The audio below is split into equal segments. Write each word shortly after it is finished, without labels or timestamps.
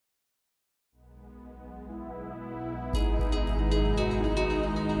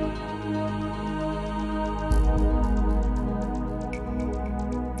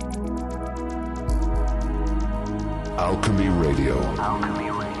Alchemy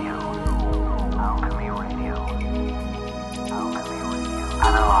Radio. Alchemy Radio. Alchemy Radio.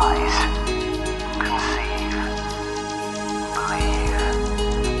 Analyze. Conceive. Believe.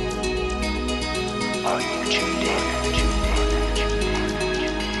 Are you tuned in?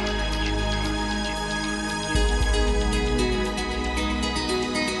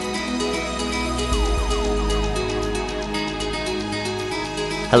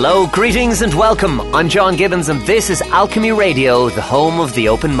 Hello, greetings and welcome. I'm John Gibbons and this is Alchemy Radio, the home of the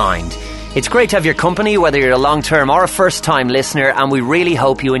open mind. It's great to have your company, whether you're a long-term or a first-time listener, and we really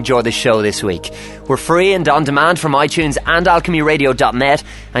hope you enjoy the show this week. We're free and on demand from iTunes and alchemyradio.net,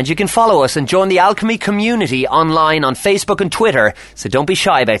 and you can follow us and join the Alchemy community online on Facebook and Twitter, so don't be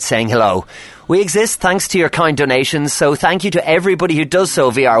shy about saying hello. We exist thanks to your kind donations, so thank you to everybody who does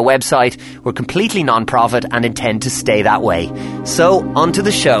so via our website. We're completely non-profit and intend to stay that way. So, on to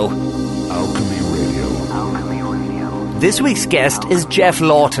the show. Alchemy Radio. Alchemy Radio. This week's guest is Jeff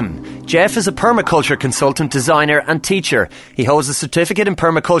Lawton. Jeff is a permaculture consultant, designer and teacher. He holds a certificate in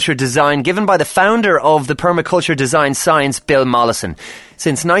permaculture design given by the founder of the permaculture design science, Bill Mollison.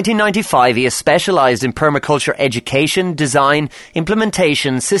 Since 1995, he has specialised in permaculture education, design,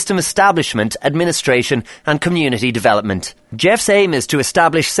 implementation, system establishment, administration and community development. Jeff's aim is to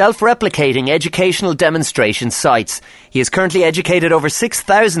establish self-replicating educational demonstration sites. He has currently educated over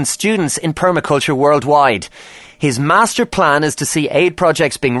 6,000 students in permaculture worldwide. His master plan is to see aid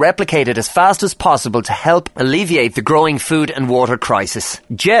projects being replicated as fast as possible to help alleviate the growing food and water crisis.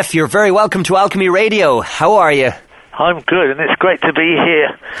 Jeff, you're very welcome to Alchemy Radio. How are you? I'm good, and it's great to be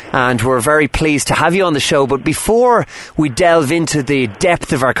here. And we're very pleased to have you on the show. But before we delve into the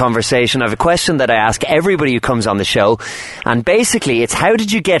depth of our conversation, I have a question that I ask everybody who comes on the show. And basically, it's how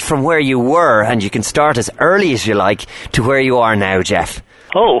did you get from where you were, and you can start as early as you like, to where you are now, Jeff?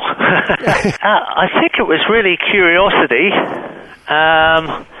 Oh, I think it was really curiosity,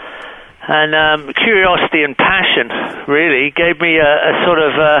 and curiosity and passion really gave me a sort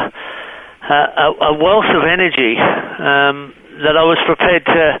of a wealth of energy that I was prepared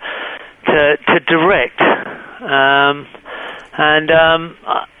to direct,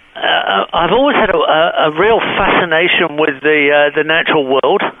 I've always had a real fascination with the natural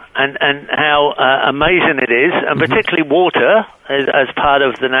world and how amazing it is, and particularly water as part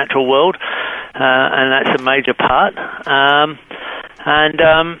of the natural world, and that's a major part.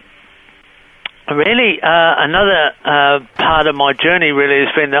 Really, another part of my journey really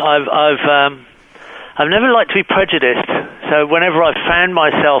has been that I've never liked to be prejudiced. So whenever I've found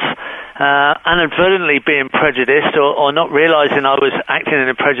myself inadvertently being prejudiced or not realising I was acting in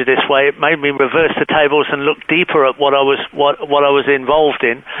a prejudiced way, it made me reverse the tables and look deeper at what I was involved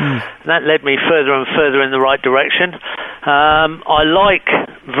in. And that led me further and further in the right direction. I like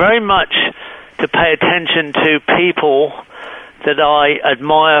very much to pay attention to people that I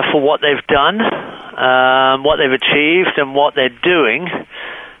admire for what they've done, what they've achieved and what they're doing.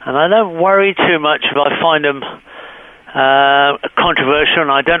 And I don't worry too much if I find them controversial,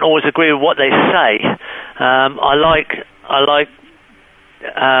 and I don't always agree with what they say. I like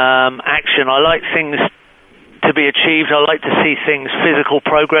action. I like things to be achieved. I like to see things, physical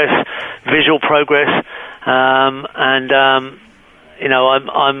progress, visual progress, I'm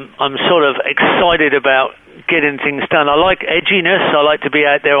sort of excited about getting things done. I like edginess. I like to be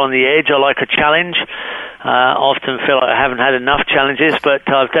out there on the edge. I like a challenge. I often feel like I haven't had enough challenges, but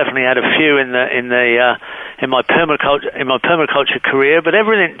I've definitely had a few in my permaculture career. But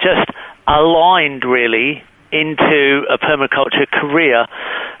everything just aligned really into a permaculture career,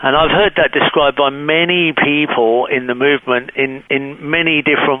 and I've heard that described by many people in the movement in many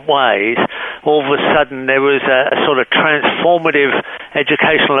different ways. All of a sudden there was a sort of transformative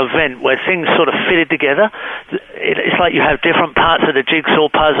educational event where things sort of fitted together. It's like you have different parts of the jigsaw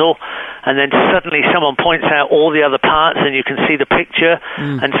puzzle, and then suddenly someone points out all the other parts and you can see the picture,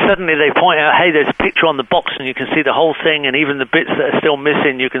 and suddenly they point out, hey, there's a picture on the box and you can see the whole thing, and even the bits that are still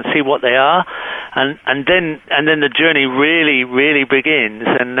missing, you can see what they are, and then the journey really, really begins,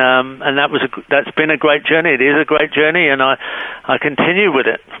 and that's been a great journey. It is a great journey, and I continue with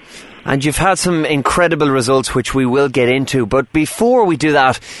it. And you've had some incredible results, which we will get into. But before we do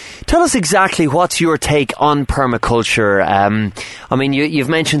that, tell us exactly what's your take on permaculture. You've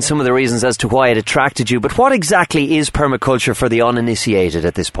mentioned some of the reasons as to why it attracted you, but what exactly is permaculture for the uninitiated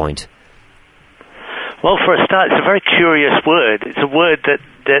at this point? Well, for a start, it's a very curious word. It's a word that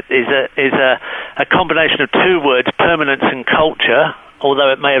is a combination of two words, permanence and culture.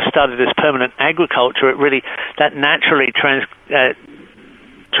 Although it may have started as permanent agriculture, it really that naturally transforms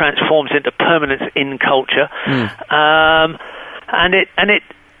into permanence in culture, and it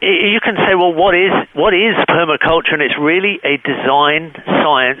you can say, well, what is permaculture? And it's really a design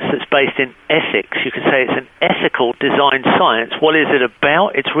science that's based in ethics. You can say it's an ethical design science. What is it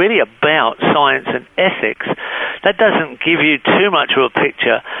about? It's really about science and ethics. That doesn't give you too much of a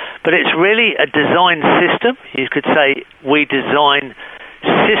picture, but it's really a design system. You could say we design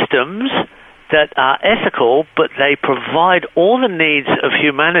systems that are ethical, but they provide all the needs of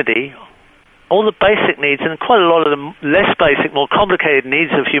humanity, all the basic needs, and quite a lot of the less basic, more complicated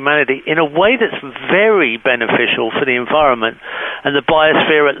needs of humanity in a way that's very beneficial for the environment and the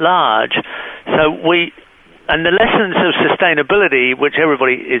biosphere at large. And the lessons of sustainability, which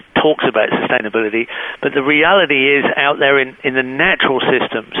everybody talks about sustainability, but the reality is out there in the natural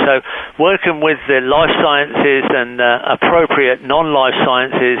system. So working with the life sciences and appropriate non-life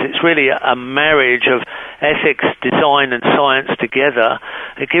sciences, it's really a marriage of ethics, design and science together.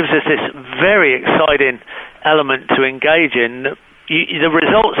 It gives us this very exciting element to engage in. The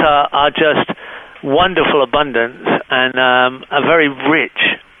results are just wonderful abundance and a very rich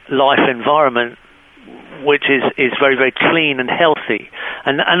life environment, which is very, very clean and healthy.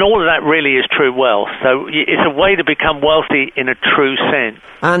 And all of that really is true wealth. So it's a way to become wealthy in a true sense.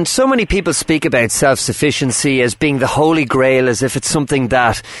 And so many people speak about self-sufficiency as being the holy grail, as if it's something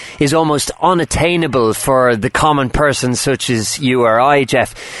that is almost unattainable for the common person such as you or I,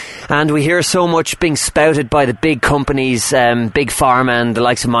 Jeff. And we hear so much being spouted by the big companies, big pharma and the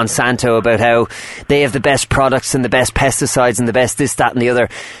likes of Monsanto, about how they have the best products and the best pesticides and the best this, that and the other.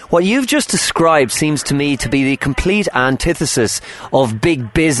 What you've just described seems to me to be the complete antithesis of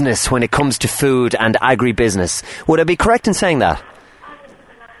big business when it comes to food and agribusiness. Would I be correct in saying that?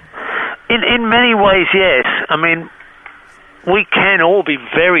 In many ways, yes. I mean, we can all be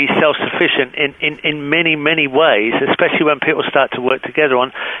very self-sufficient in many, many ways, especially when people start to work together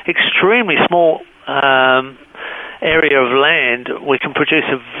on extremely small area of land. We can produce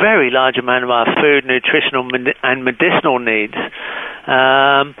a very large amount of our food, nutritional and medicinal needs.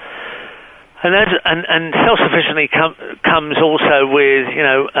 And self-sufficiency comes also with,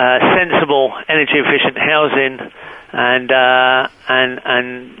 sensible, energy-efficient housing and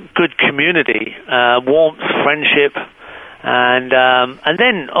good community, warmth, friendship, and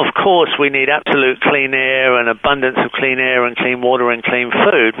then of course we need absolute clean air and abundance of clean air and clean water and clean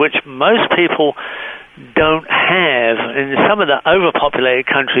food, which most people don't have. In some of the overpopulated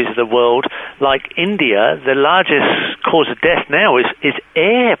countries of the world, like India, the largest cause of death now is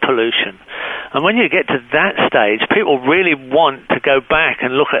air pollution. And when you get to that stage, people really want to go back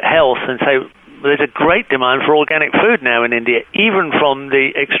and look at health and say, there's a great demand for organic food now in India, even from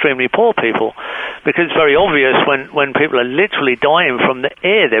the extremely poor people, because it's very obvious when people are literally dying from the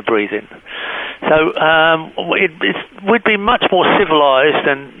air they're breathing. So we'd be much more civilized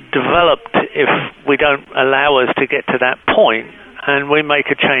and developed if we don't allow us to get to that point, and we make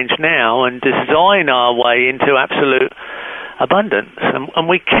a change now and design our way into absolute abundance, and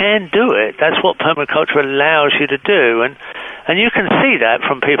we can do it. That's what permaculture allows you to do, and you can see that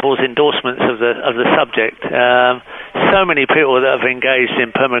from people's endorsements of the subject. So many people that have engaged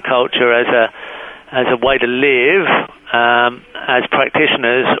in permaculture as a way to live, as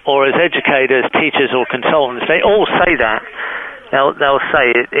practitioners or as educators, teachers or consultants, they all say that. They'll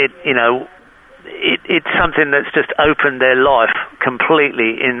say it's something that's just opened their life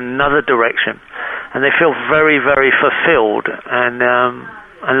completely in another direction, and they feel very, very fulfilled, and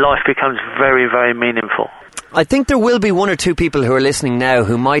life becomes very, very meaningful. I think there will be one or two people who are listening now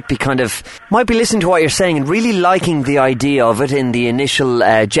who might be listening to what you're saying and really liking the idea of it in the initial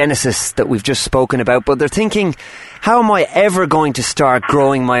genesis that we've just spoken about, but they're thinking, how am I ever going to start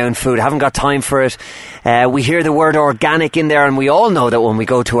growing my own food? I haven't got time for it. We hear the word organic in there, and we all know that when we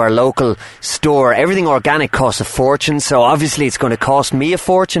go to our local store, everything organic costs a fortune, so obviously it's going to cost me a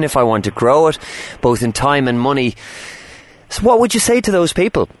fortune if I want to grow it, both in time and money. So what would you say to those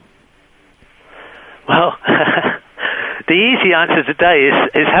people? Well, the easy answer today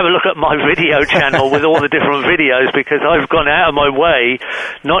is have a look at my video channel with all the different videos, because I've gone out of my way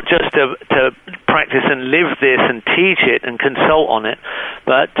not just to practice and live this and teach it and consult on it,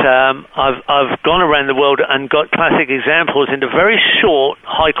 but I've gone around the world and got classic examples into very short,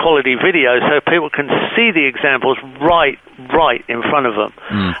 high-quality videos so people can see the examples right in front of them.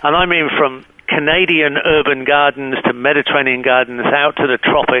 And I mean from Canadian urban gardens to Mediterranean gardens, out to the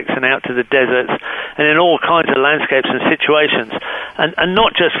tropics and out to the deserts, and in all kinds of landscapes and situations. And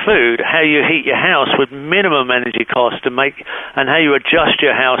not just food, how you heat your house with minimum energy cost and how you adjust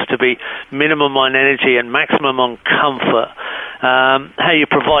your house to be minimum on energy and maximum on comfort. How you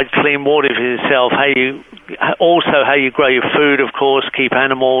provide clean water for yourself, how you grow your food, of course, keep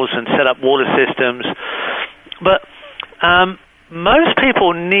animals and set up water systems. But most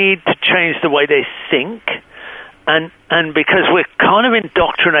people need to change the way they think, and because we're kind of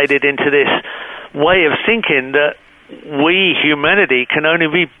indoctrinated into this way of thinking that we, humanity, can only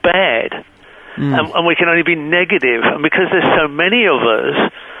be bad, and we can only be negative, and because there's so many of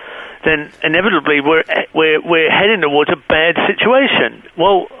us, then inevitably we're heading towards a bad situation.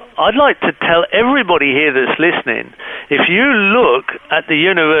 Well, I'd like to tell everybody here that's listening, if you look at the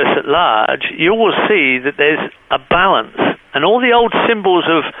universe at large, you will see that there's a balance, and all the old symbols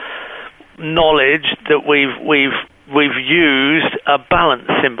of knowledge that we've used are balance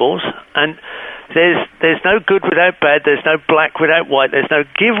symbols, and there's no good without bad, there's no black without white, there's no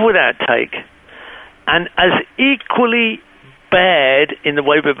give without take, and as equally bad in the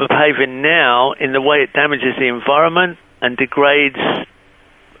way we're behaving now, in the way it damages the environment and degrades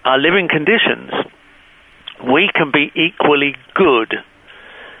our living conditions, we can be equally good.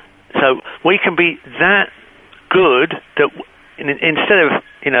 So we can be that good that instead of,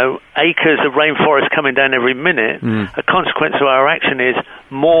 acres of rainforest coming down every minute, a consequence of our action is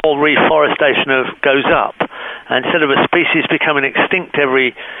more reforestation goes up. Instead of a species becoming extinct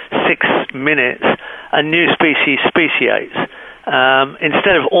every 6 minutes, a new species speciates.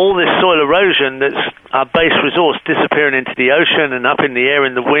 Instead of all this soil erosion that's our base resource disappearing into the ocean and up in the air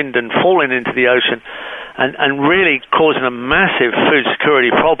in the wind and falling into the ocean and really causing a massive food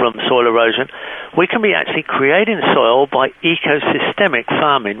security problem, soil erosion, we can be actually creating soil by ecosystemic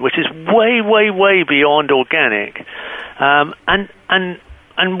farming, which is way, way, way beyond organic.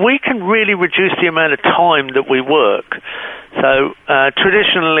 And we can really reduce the amount of time that we work. So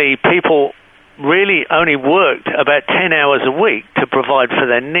traditionally, people really only worked about 10 hours a week to provide for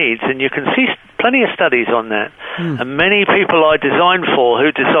their needs, and you can see plenty of studies on that. And many people I design for who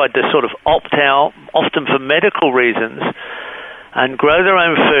decide to sort of opt out, often for medical reasons, and grow their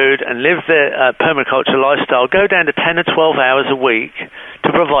own food and live their permaculture lifestyle, go down to 10 or 12 hours a week to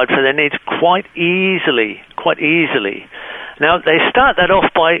provide for their needs quite easily. Now, they start that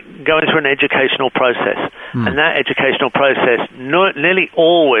off by going through an educational process, and that educational process nearly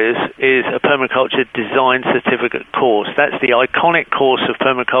always is a permaculture design certificate course. That's the iconic course of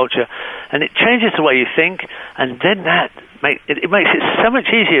permaculture, and it changes the way you think, and then it makes it so much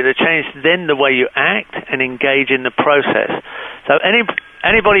easier to change then the way you act and engage in the process. So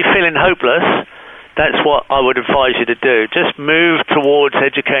anybody feeling hopeless, that's what I would advise you to do. Just move towards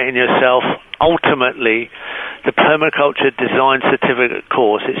educating yourself. Ultimately, the Permaculture Design Certificate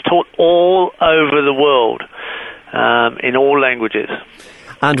course, it's taught all over the world in all languages.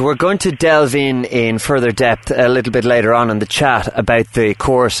 And we're going to delve in further depth a little bit later on in the chat about the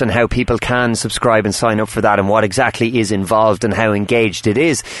course and how people can subscribe and sign up for that and what exactly is involved and how engaged it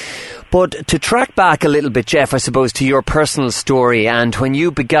is. But to track back a little bit, Jeff, I suppose, to your personal story and when you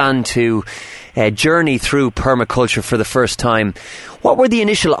began to journey through permaculture for the first time, what were the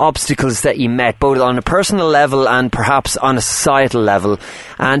initial obstacles that you met, both on a personal level and perhaps on a societal level,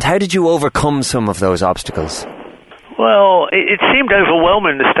 and how did you overcome some of those obstacles? Well, it seemed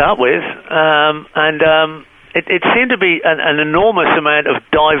overwhelming to start with, and it seemed to be an enormous amount of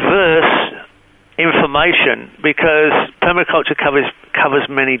diverse information because permaculture covers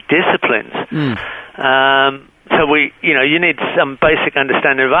many disciplines. So you need some basic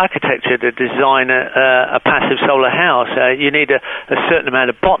understanding of architecture to design a passive solar house. You need a certain amount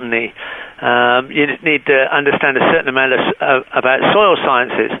of botany. You need to understand a certain amount about soil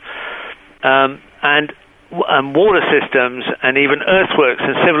sciences. And water systems and even earthworks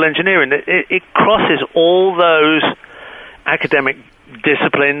and civil engineering. It crosses all those academic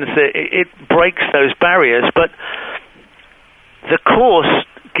disciplines. It breaks those barriers. But the course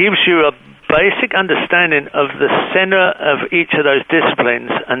gives you a basic understanding of the center of each of those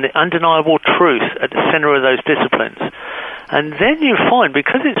disciplines and the undeniable truth at the center of those disciplines. And then you find,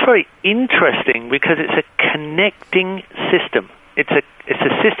 because it's very interesting, because it's a connecting system, it's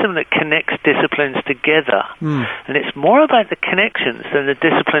a system that connects disciplines together. And it's more about the connections than the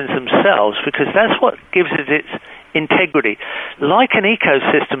disciplines themselves, because that's what gives it its integrity. Like an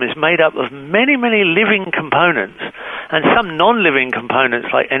ecosystem is made up of many, many living components and some non-living components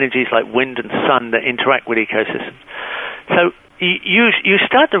like energies like wind and sun that interact with ecosystems. So you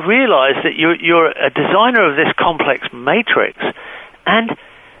start to realize that you're a designer of this complex matrix, and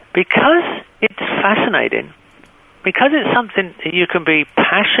because it's fascinating, because it's something that you can be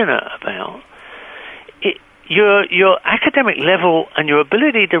passionate about, your academic level and your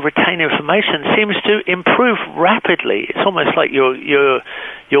ability to retain information seems to improve rapidly. It's almost like you're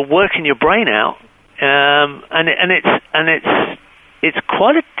working your brain out, and it's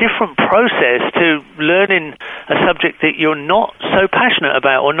quite a different process to learning a subject that you're not so passionate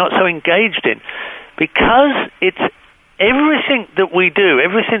about or not so engaged in, because it's everything that we do,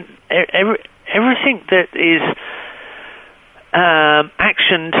 everything that is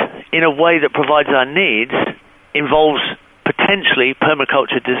actioned in a way that provides our needs involves potentially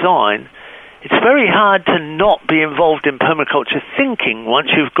permaculture design. It's very hard to not be involved in permaculture thinking once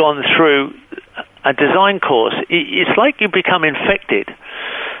you've gone through a design course. It's like you become infected.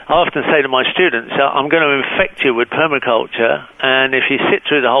 I often say to my students, I'm going to infect you with permaculture, and if you sit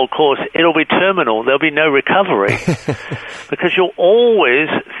through the whole course, it'll be terminal. There'll be no recovery. Because you'll always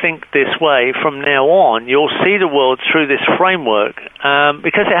think this way from now on. You'll see the world through this framework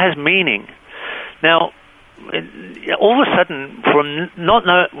because it has meaning. Now, all of a sudden, from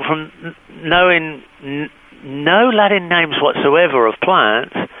knowing no Latin names whatsoever of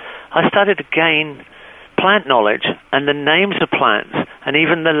plants, I started to gain plant knowledge and the names of plants and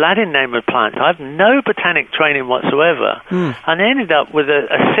even the Latin name of plants. I have no botanic training whatsoever. And I ended up with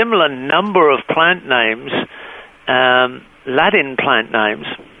a similar number of plant names, Latin plant names,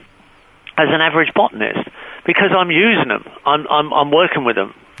 as an average botanist because I'm using them. I'm working with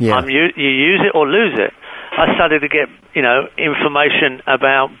them. Yeah. You use it or lose it. I started to get, information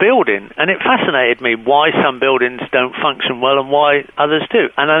about building, and it fascinated me why some buildings don't function well and why others do.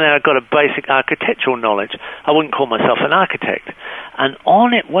 And then I got a basic architectural knowledge. I wouldn't call myself an architect. And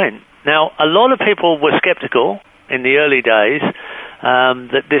on it went. Now, a lot of people were skeptical in the early days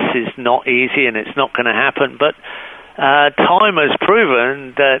that this is not easy and it's not going to happen, but time has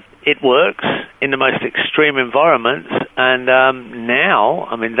proven that it works in the most extreme environments, and now,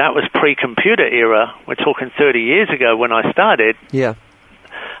 that was pre-computer era. We're talking 30 years ago when I started. Yeah.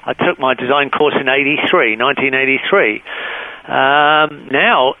 I took my design course in 1983.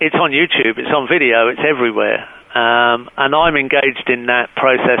 Now it's on YouTube, it's on video, it's everywhere. And I'm engaged in that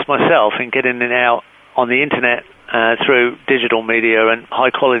process myself, in getting it out on the internet through digital media and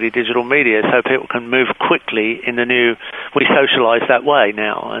high-quality digital media so people can move quickly in the new... We socialise that way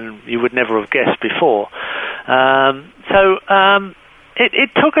now, and you would never have guessed before. It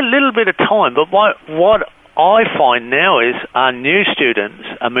took a little bit of time, but what I find now is our new students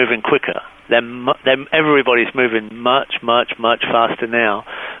are moving quicker. Everybody's moving much, much, much faster now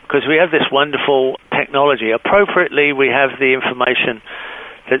because we have this wonderful technology. Appropriately, we have the information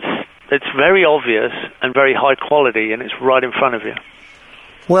that's very obvious and very high quality, and it's right in front of you.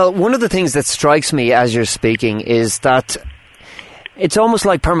 Well, one of the things that strikes me as you're speaking is that it's almost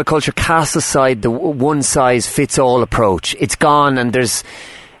like permaculture casts aside the one-size-fits-all approach. It's gone, and there's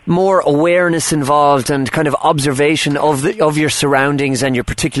more awareness involved and kind of observation of your surroundings and your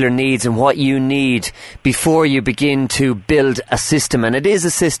particular needs and what you need before you begin to build a system. And it is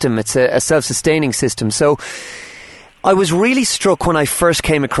a system. It's a self-sustaining system. So I was really struck when I first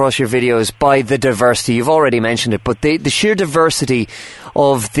came across your videos by the diversity. You've already mentioned it, but the sheer diversity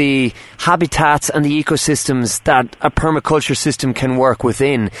of the habitats and the ecosystems that a permaculture system can work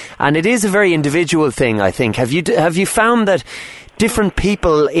within. And it is a very individual thing, I think. Have you found that different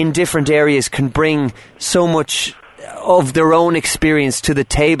people in different areas can bring so much of their own experience to the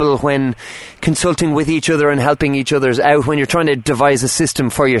table when consulting with each other and helping each other out when you're trying to devise a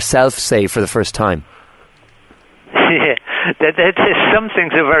system for yourself, say, for the first time? Yeah, some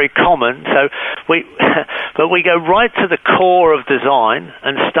things are very common. So we go right to the core of design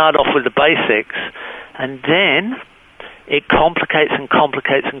and start off with the basics, and then it complicates and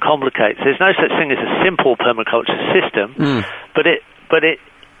complicates and complicates. There's no such thing as a simple permaculture system, but it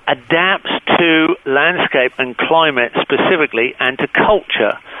adapts to landscape and climate specifically and to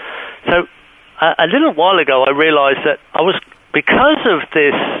culture. So a little while ago, I realized that because of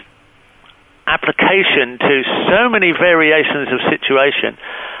this application to so many variations of situation,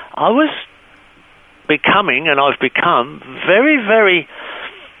 I was becoming, and I've become, very, very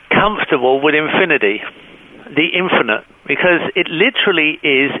comfortable with infinity, the infinite, because it literally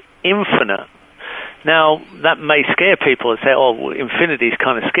is infinite. Now, that may scare people and say, well, infinity is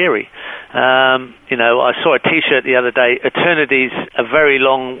kind of scary. I saw a T-shirt the other day, eternity's a very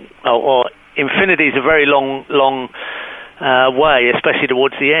long, or infinity's a very long way, especially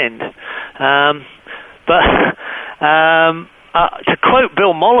towards the end. To quote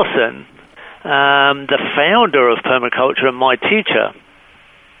Bill Mollison, the founder of permaculture and my teacher,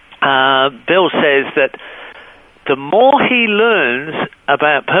 Bill says that the more he learns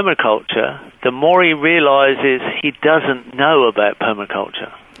about permaculture, the more he realizes he doesn't know about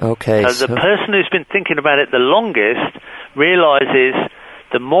permaculture. Okay. So the person who's been thinking about it the longest realizes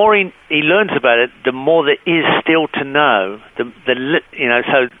the more he learns about it, the more there is still to know. So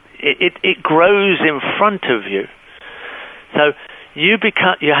it grows in front of you. So you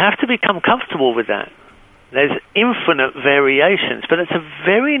have to become comfortable with that. There's infinite variations, but it's a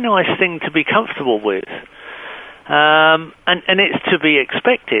very nice thing to be comfortable with. and it's to be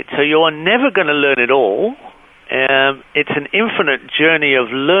expected. So you are never going to learn it all. It's an infinite journey of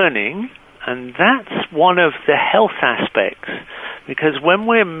learning, and that's one of the health aspects, because when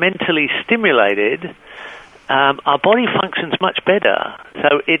we're mentally stimulated, our body functions much better.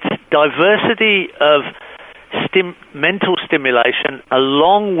 So it's diversity of mental stimulation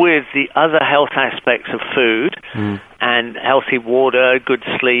along with the other health aspects of food and healthy water, good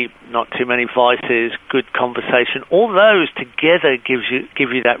sleep, not too many vices, good conversation. All those together give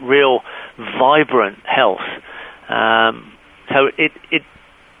you that real vibrant health. So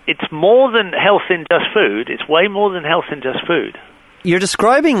it's more than health in just food. It's way more than health in just food. You're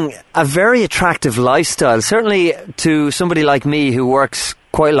describing a very attractive lifestyle, certainly to somebody like me who works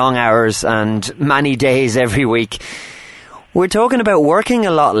quite long hours and many days every week. We're talking about working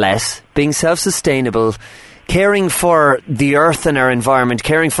a lot less, being self-sustainable, caring for the earth and our environment,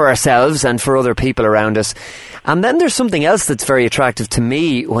 caring for ourselves and for other people around us. And then there's something else that's very attractive to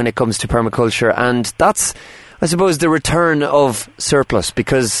me when it comes to permaculture, and that's, I suppose, the return of surplus,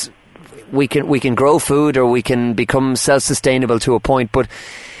 because we can grow food or we can become self-sustainable to a point, but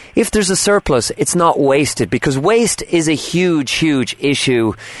if there's a surplus, it's not wasted, because waste is a huge, huge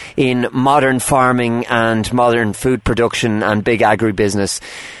issue in modern farming and modern food production and big agribusiness.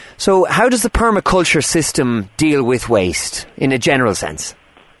 So how does the permaculture system deal with waste in a general sense?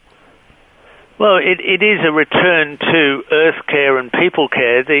 Well, it is a return to earth care and people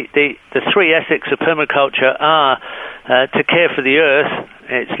care. The three ethics of permaculture are to care for the earth,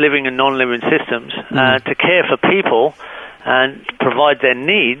 its living and non-living systems, to care for people and provide their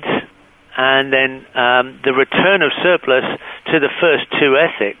needs, and then the return of surplus to the first two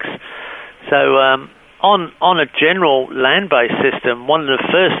ethics. So on a general land-based system, one of the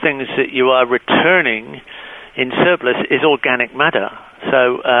first things that you are returning in surplus is organic matter.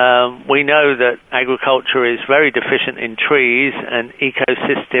 So we know that agriculture is very deficient in trees and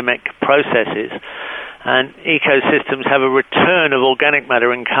ecosystemic processes, and ecosystems have a return of organic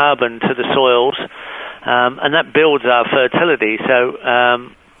matter and carbon to the soils, and that builds our fertility. So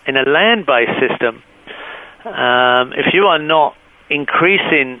in a land-based system, if you are not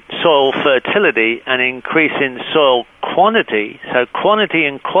increasing soil fertility and increasing soil quantity, so quantity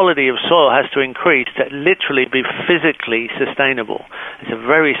and quality of soil has to increase to literally be physically sustainable. It's a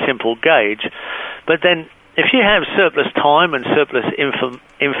very simple gauge. But then if you have surplus time and surplus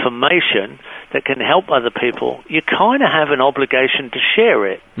information that can help other people, you kind of have an obligation to share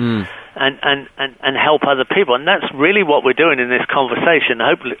it and help other people. And that's really what we're doing in this conversation.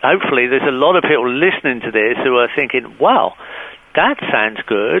 Hopefully there's a lot of people listening to this who are thinking, wow, that sounds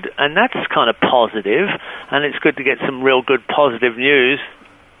good, and that's kind of positive, and it's good to get some real good positive news.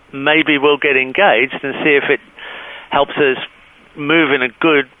 Maybe we'll get engaged and see if it helps us move in a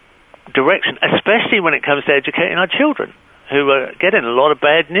good direction, especially when it comes to educating our children, who are getting a lot of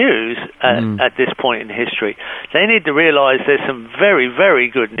bad news at this point in history. They need to realize there's some very,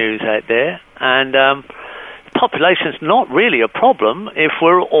 very good news out there, and the population's not really a problem if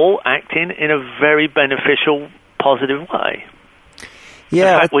we're all acting in a very beneficial, positive way.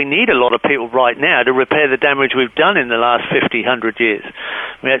 Yeah. In fact, we need a lot of people right now to repair the damage we've done in the last 50, 100 years.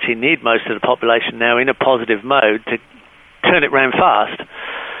 We actually need most of the population now in a positive mode to turn it round fast,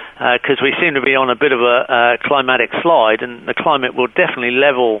 because we seem to be on a bit of a climatic slide, and the climate will definitely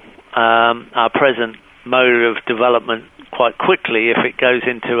level our present mode of development quite quickly if it goes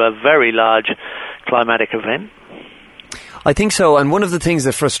into a very large climatic event. I think so, and one of the things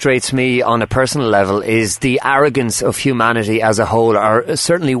that frustrates me on a personal level is the arrogance of humanity as a whole, or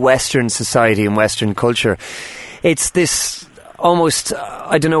certainly Western society and Western culture. It's this almost,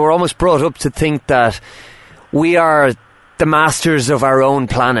 I don't know, we're almost brought up to think that we are the masters of our own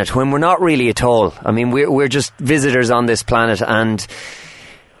planet, when we're not really at all. I mean, we're just visitors on this planet, and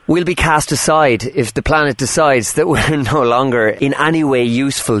we'll be cast aside if the planet decides that we're no longer in any way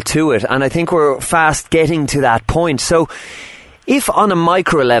useful to it. And I think we're fast getting to that point. So if on a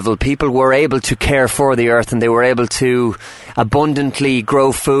micro level people were able to care for the earth and they were able to abundantly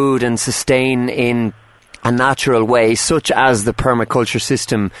grow food and sustain in a natural way, such as the permaculture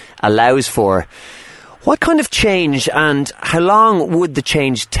system allows for, what kind of change and how long would the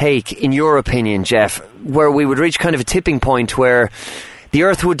change take, in your opinion, Jeff, where we would reach kind of a tipping point where the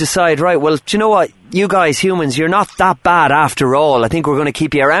earth would decide, right, well, do you know what, you guys, humans, you're not that bad after all. I think we're going to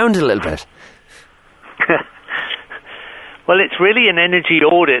keep you around a little bit. Well, it's really an energy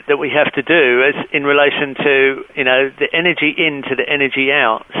audit that we have to do as in relation to, the energy in to the energy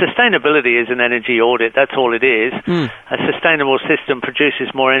out. Sustainability is an energy audit. That's all it is. A sustainable system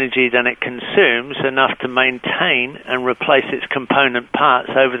produces more energy than it consumes, enough to maintain and replace its component parts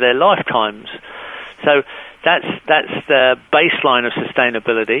over their lifetimes. So That's the baseline of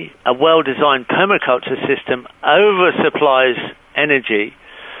sustainability. A well-designed permaculture system oversupplies energy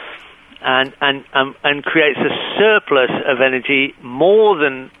and creates a surplus of energy more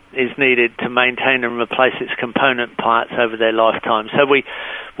than is needed to maintain and replace its component parts over their lifetime. So we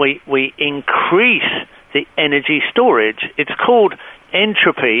increase the energy storage. It's called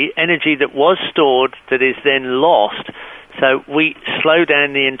entropy, energy that was stored that is then lost. So we slow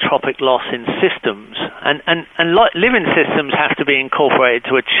down the entropic loss in systems, and living systems have to be incorporated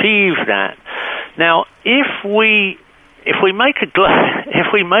to achieve that. Now, if we made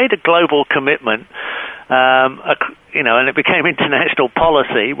a global commitment, and it became international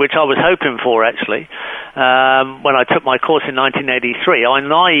policy, which I was hoping for actually. When I took my course in 1983, I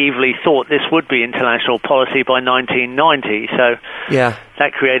naively thought this would be international policy by 1990. So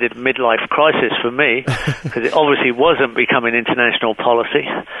that created a midlife crisis for me because it obviously wasn't becoming international policy.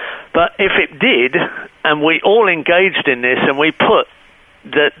 But if it did, and we all engaged in this, and we put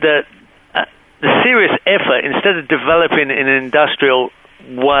the serious effort, instead of developing in an industrial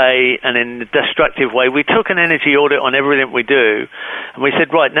way and in a destructive way, we took an energy audit on everything we do, and we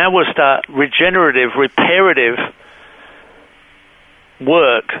said, right, now we'll start regenerative, reparative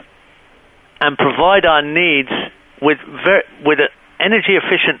work and provide our needs with an energy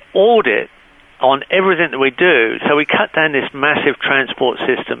efficient audit on everything that we do. So we cut down this massive transport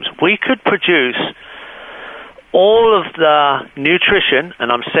systems. We could produce all of the nutrition,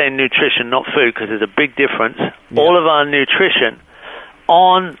 and I'm saying nutrition, not food, because there's a big difference, all of our nutrition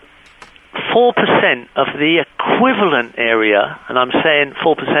on 4% of the equivalent area, and I'm saying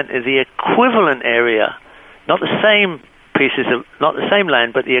 4% is the equivalent area, not the same not the same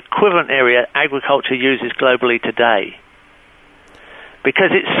land, but the equivalent area agriculture uses globally today,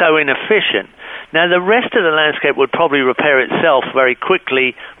 because it's so inefficient. Now, the rest of the landscape would probably repair itself very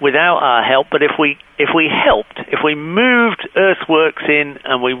quickly without our help, but if we helped, if we moved earthworks in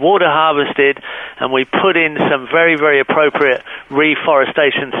and we water harvested and we put in some very, very appropriate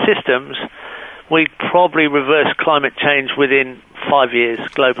reforestation systems, we'd probably reverse climate change within 5 years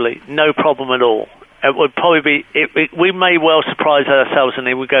globally. No problem at all. It would probably be, we may well surprise ourselves and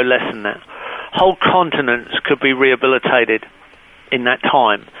it would go less than that. Whole continents could be rehabilitated in that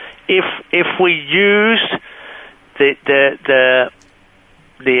time if we used the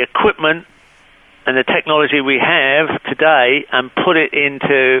equipment and the technology we have today and put it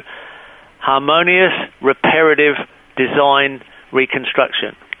into harmonious, reparative design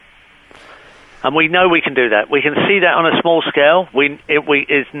reconstruction. And we know we can do that. We can see that on a small scale.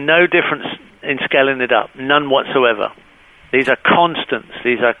 It's no difference in scaling it up, none whatsoever. These are constants.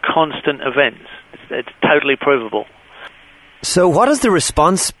 These are constant events. It's totally provable. So what has the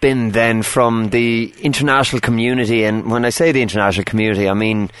response been then from the international community? And when I say the international community, I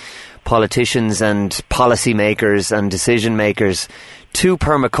mean politicians and policymakers and decision makers to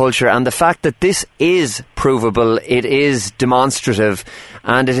permaculture, and the fact that this is provable, it is demonstrative,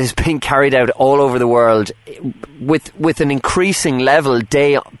 and it is being carried out all over the world with an increasing level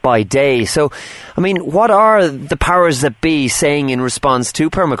day by day. So, I mean, what are the powers that be saying in response to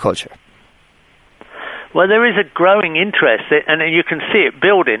permaculture? Well, there is a growing interest, and you can see it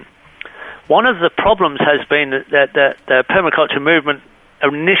building. One of the problems has been that the permaculture movement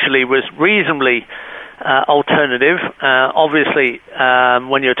initially was reasonably alternative. Obviously,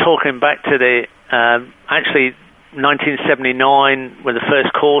 when you're talking back to the actually 1979, with the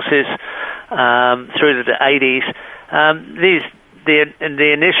first courses through to the 80s,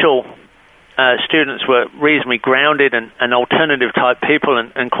 the initial students were reasonably grounded and alternative type people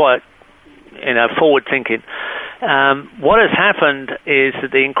and quite forward thinking. What has happened is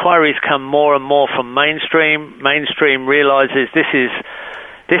that the inquiries come more and more from mainstream. Mainstream realizes this is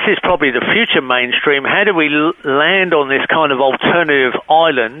probably the future mainstream. How do we land on this kind of alternative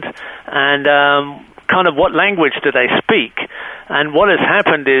island, and kind of what language do they speak? And what has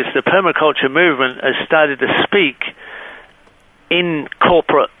happened is the permaculture movement has started to speak in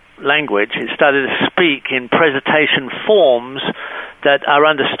corporate language. It started to speak in presentation forms that are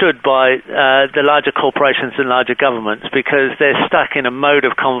understood by the larger corporations and larger governments, because they're stuck in a mode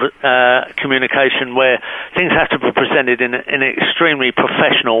of communication where things have to be presented in an extremely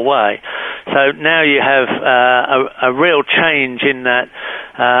professional way. So now you have a real change in that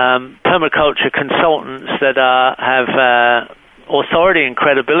permaculture consultants that have authority and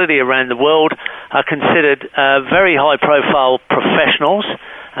credibility around the world are considered very high-profile professionals,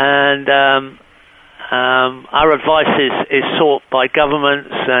 and our advice is sought by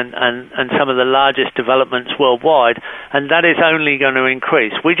governments and some of the largest developments worldwide, and that is only going to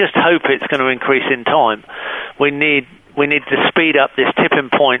increase. We just hope it's going to increase in time. We need to speed up this tipping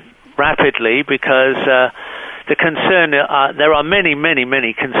point rapidly because the concern, there are many, many,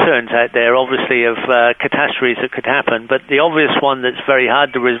 many concerns out there, obviously, of catastrophes that could happen, but the obvious one that's very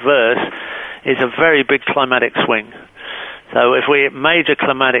hard to reverse is a very big climatic swing. So if we have major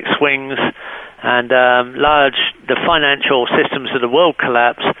climatic swings and the financial systems of the world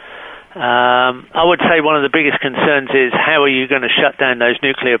collapse, I would say one of the biggest concerns is how are you going to shut down those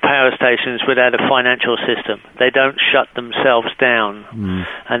nuclear power stations without a financial system? They don't shut themselves down,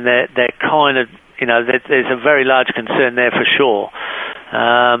 and they're kind of, there's a very large concern there for sure.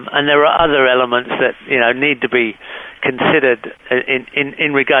 And there are other elements that need to be considered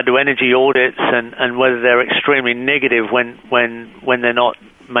in regard to energy audits and whether they're extremely negative when they're not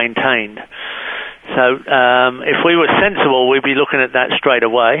maintained. So if we were sensible, we'd be looking at that straight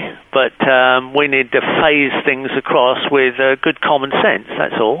away. But we need to phase things across with good common sense.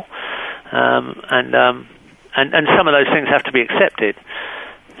 That's all. And some of those things have to be accepted.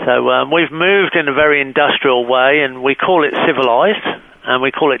 So we've moved in a very industrial way, and we call it civilized, and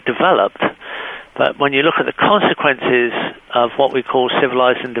we call it developed. But when you look at the consequences of what we call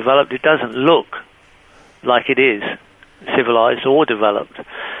civilized and developed, it doesn't look like it is civilized or developed.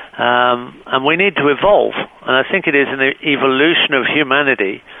 And we need to evolve. And I think it is an evolution of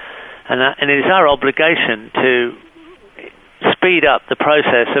humanity. And it is our obligation to speed up the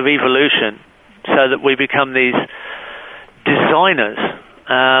process of evolution so that we become these designers.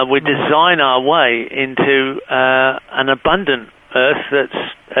 We design our way into an abundant Earth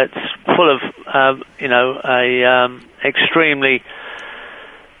that's full of, extremely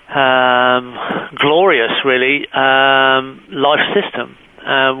glorious, really, life system,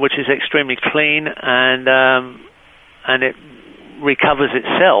 which is extremely clean and it recovers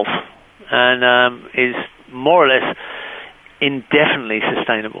itself and is more or less indefinitely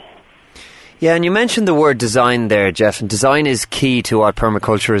sustainable. Yeah, and you mentioned the word design there, Jeff, and design is key to what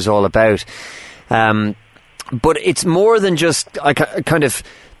permaculture is all about. But it's more than just kind of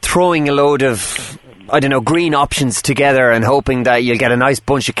throwing a load of, green options together and hoping that you'll get a nice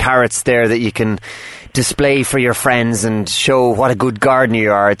bunch of carrots there that you can display for your friends and show what a good gardener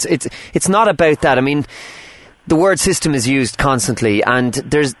you are. It's not about that. I mean, the word system is used constantly, and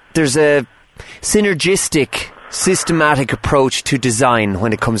there's a synergistic, systematic approach to design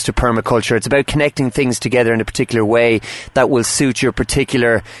when it comes to permaculture. It's about connecting things together in a particular way that will suit your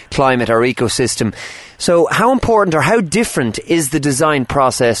particular climate or ecosystem. So how important or how different is the design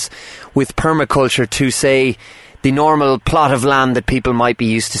process with permaculture to, say, the normal plot of land that people might be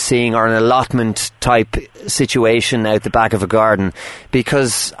used to seeing, or an allotment type situation out the back of a garden?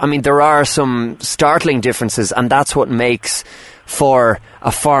 Because, there are some startling differences, and that's what makes for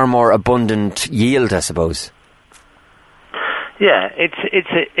a far more abundant yield, I suppose. Yeah,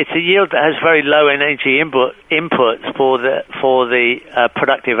 it's a yield that has very low energy inputs for the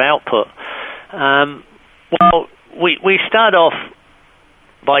productive output. Well, we start off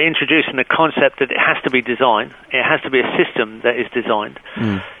by introducing the concept that it has to be designed. It has to be a system that is designed.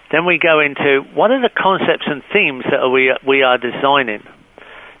 Then we go into what are the concepts and themes that we are designing.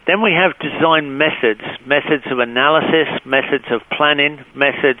 Then we have design methods of analysis, methods of planning,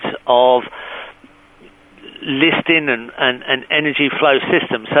 methods of listing and energy flow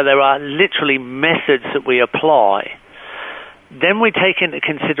systems. So there are literally methods that we apply. Then we take into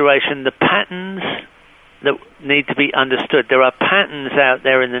consideration the patterns that need to be understood. There are patterns out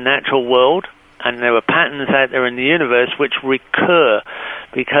there in the natural world, and there are patterns out there in the universe which recur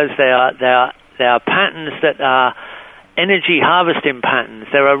because they are patterns that are energy harvesting patterns.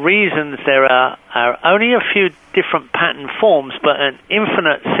 There are reasons there are only a few different pattern forms, but an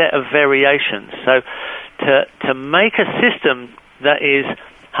infinite set of variations. So to make a system that is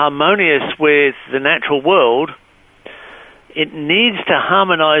harmonious with the natural world, it needs to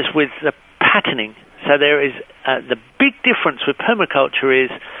harmonize with the patterning. So there is the big difference with permaculture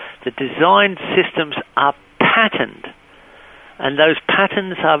is the design systems are patterned, and those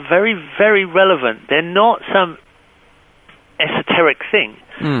patterns are very, very relevant. They're not some esoteric thing.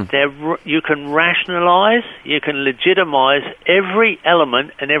 You can rationalize, you can legitimize every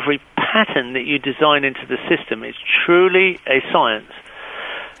element and every pattern that you design into the system. It's truly a science.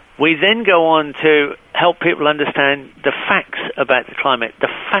 We then go on to help people understand the facts about the climate, the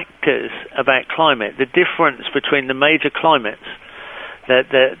factors about climate, the difference between the major climates,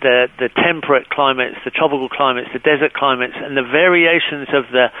 the temperate climates, the tropical climates, the desert climates, and the variations of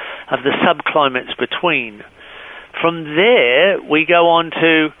the subclimates between. From there, we go on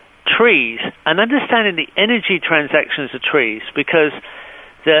to trees and understanding the energy transactions of trees, because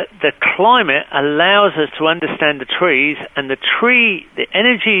the climate allows us to understand the trees, and the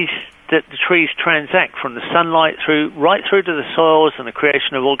energy that the trees transact from the sunlight right through to the soils and the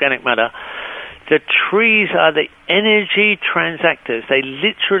creation of organic matter. The trees are the energy transactors. They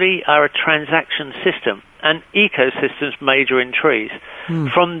literally are a transaction system, and ecosystems major in trees.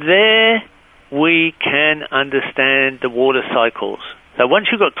 From there, we can understand the water cycles. So once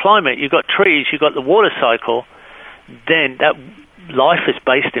you've got climate, you've got trees, you've got the water cycle, then that life is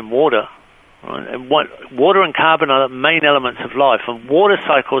based in water. Right? And water and carbon are the main elements of life, and water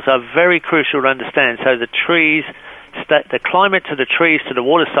cycles are very crucial to understand. So the trees, the climate to the trees to the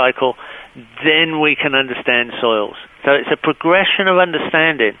water cycle, then we can understand soils. So it's a progression of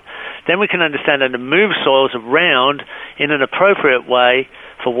understanding. Then we can understand how to move soils around in an appropriate way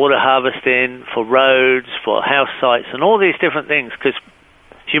for water harvesting, for roads, for house sites, and all these different things, because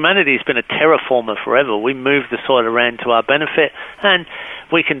humanity has been a terraformer forever. We move the soil around to our benefit, and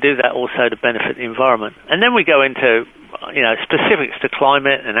we can do that also to benefit the environment. And then we go into, specifics to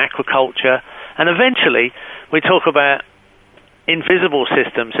climate and aquaculture, and eventually we talk about invisible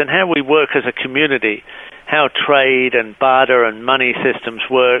systems and how we work as a community, how trade and barter and money systems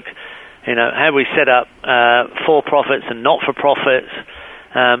work, how we set up for-profits and not-for-profits,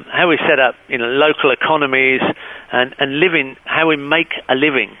 how we set up local economies and living, how we make a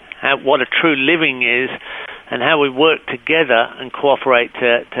living, what a true living is, and how we work together and cooperate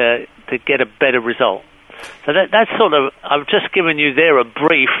to get a better result. So that's sort of, I've just given you there a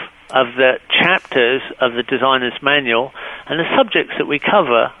brief of the chapters of the Designer's Manual and the subjects that we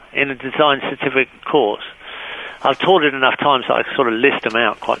cover in a design certificate course. I've taught it enough times that I can sort of list them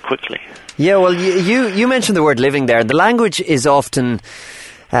out quite quickly. Yeah, well, you mentioned the word living there. The language is often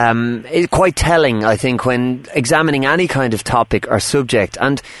quite telling, I think, when examining any kind of topic or subject.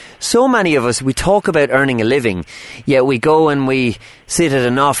 And so many of us, we talk about earning a living, yet we go and we sit at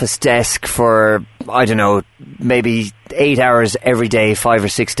an office desk for, I don't know, maybe 8 hours every day, 5 or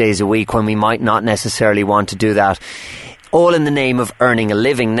 6 days a week, when we might not necessarily want to do that, all in the name of earning a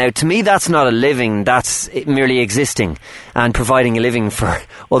living. Now, to me, that's not a living, that's merely existing and providing a living for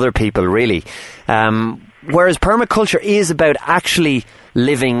other people, really. Whereas permaculture is about actually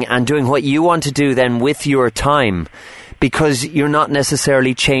living and doing what you want to do then with your time, because you're not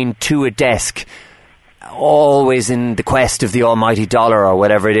necessarily chained to a desk, always in the quest of the almighty dollar or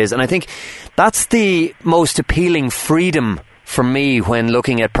whatever it is. And I think that's the most appealing freedom for me when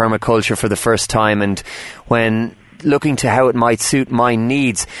looking at permaculture for the first time and when looking to how it might suit my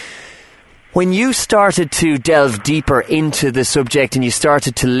needs. When you started to delve deeper into the subject and you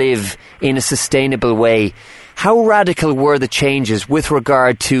started to live in a sustainable way, how radical were the changes with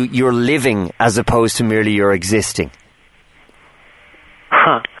regard to your living as opposed to merely your existing?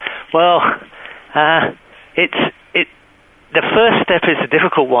 Well, the first step is a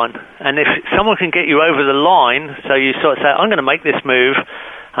difficult one, and if someone can get you over the line, so you sort of say, I'm going to make this move,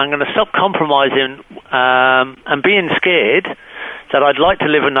 I'm going to stop compromising and being scared that I'd like to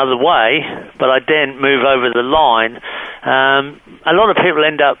live another way, but I then move over the line. A lot of people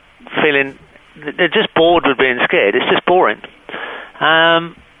end up feeling they're just bored with being scared. It's just boring.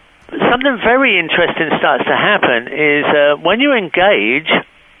 Something very interesting starts to happen is when you engage,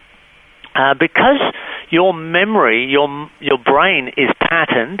 because your memory, your brain is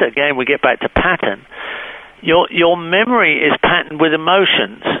patterned. Again, we get back to pattern. Your memory is patterned with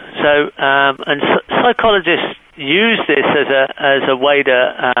emotions. So, and psychologists use this as a way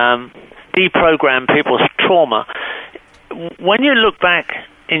to deprogram people's trauma. When you look back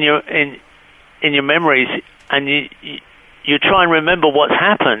in your memories and you try and remember what's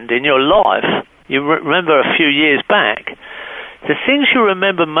happened in your life, you remember a few years back, the things you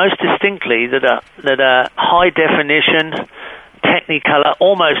remember most distinctly that are high definition, technicolor,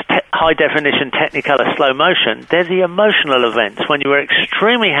 almost high definition technicolor slow motion, they're the emotional events when you were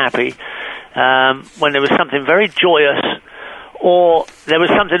extremely happy, when there was something very joyous, or there was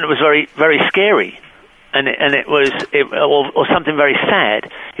something that was very, very scary, or something very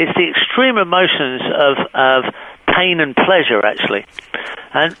sad. It's the extreme emotions of pain and pleasure, actually,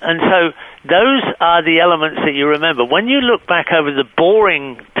 and so those are the elements that you remember. When you look back over the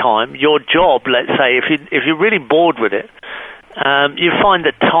boring time, your job, let's say, if you're really bored with it, you find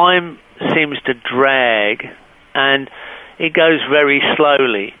that time seems to drag, and it goes very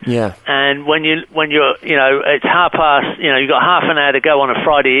slowly. Yeah. And when you're, it's 1:30, you've got half an hour to go on a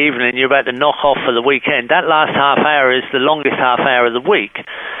Friday evening, you're about to knock off for the weekend. That last half hour is the longest half hour of the week.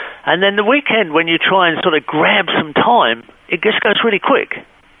 And then the weekend, when you try and sort of grab some time, it just goes really quick.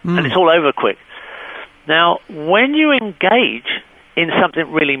 And it's all over quick. Now, when you engage in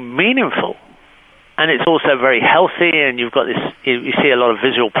something really meaningful, and it's also very healthy, and you've got this, you see a lot of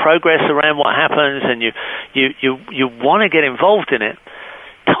visual progress around what happens, and you want to get involved in it,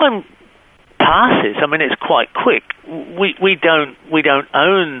 time passes. I mean, it's quite quick. We don't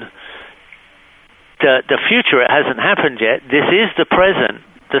own the future. It hasn't happened yet. This is the present.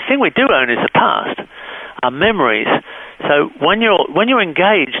 The thing we do own is the past, our memories. So when you're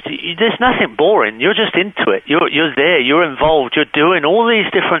engaged, there's nothing boring. You're just into it. You're there. You're involved. You're doing all these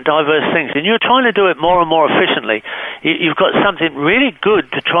different diverse things, and you're trying to do it more and more efficiently. You've got something really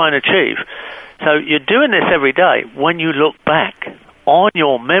good to try and achieve. So you're doing this every day. When you look back on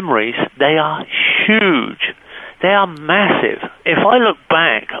your memories, they are huge. They are massive. If I look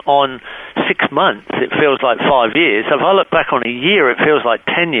back on 6 months, it feels like 5 years. If I look back on a year, it feels like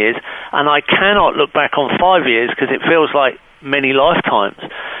 10 years. And I cannot look back on 5 years because it feels like many lifetimes.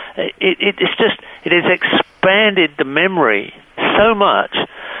 It has expanded the memory so much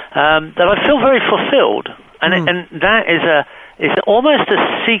that I feel very fulfilled. And that is almost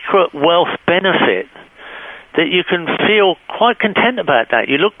a secret wealth benefit, that you can feel quite content about that.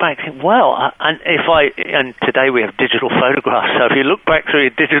 You look back and think, well, and today we have digital photographs, so if you look back through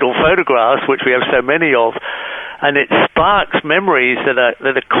your digital photographs, which we have so many of, and it sparks memories that are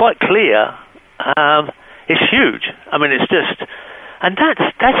quite clear, it's huge. I mean, it's just, and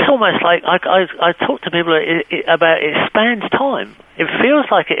that's almost like, I talk to people about it expands time. It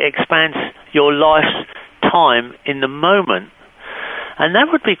feels like it expands your life's time in the moment. And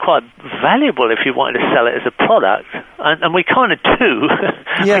that would be quite valuable if you wanted to sell it as a product. And we kind of do.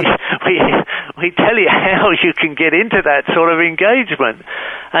 Yeah. we tell you how you can get into that sort of engagement.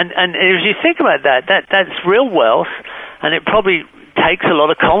 And as you think about that's real wealth, and it probably takes a lot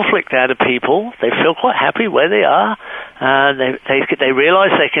of conflict out of people. They feel quite happy where they are. They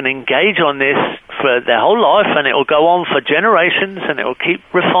realize they can engage on this for their whole life, and it will go on for generations, and it will keep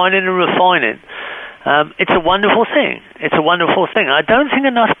refining and refining. It's a wonderful thing. It's a wonderful thing. I don't think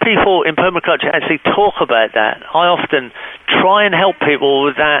enough people in permaculture actually talk about that. I often try and help people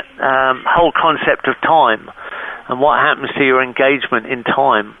with that whole concept of time and what happens to your engagement in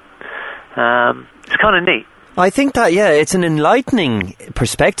time. It's kind of neat. I think that, it's an enlightening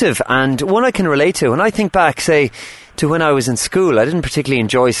perspective, and one I can relate to. When I think back, say, to when I was in school, I didn't particularly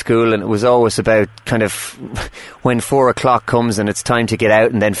enjoy school, and it was always about kind of when 4 o'clock comes and it's time to get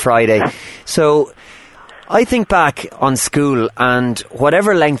out, and then Friday. So I think back on school, and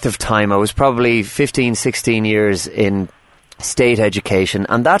whatever length of time, I was probably 15, 16 years in state education,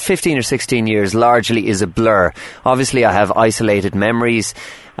 and that 15 or 16 years largely is a blur. Obviously I have isolated memories,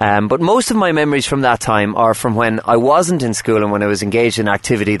 but most of my memories from that time are from when I wasn't in school and when I was engaged in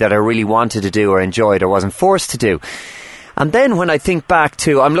activity that I really wanted to do or enjoyed or wasn't forced to do. And then when I think back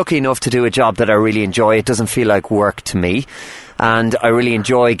to, I'm lucky enough to do a job that I really enjoy. It doesn't feel like work to me, and I really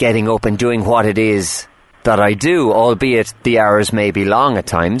enjoy getting up and doing what it is that I do, albeit the hours may be long at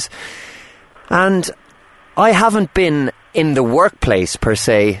times. And I haven't been in the workplace per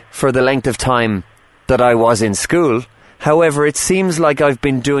se for the length of time that I was in school. However, it seems like I've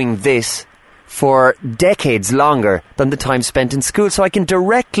been doing this for decades longer than the time spent in school. So I can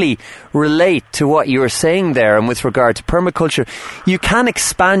directly relate to what you were saying there. And with regard to permaculture, you can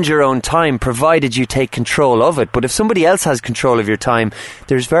expand your own time provided you take control of it. But if somebody else has control of your time,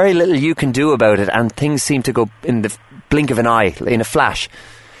 there's very little you can do about it, and things seem to go in the blink of an eye, in a flash.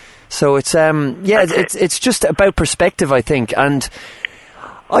 So it's it's just about perspective, I think, and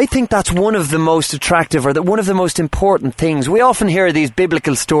I think that's one of the most attractive, or one of the most important things. We often hear these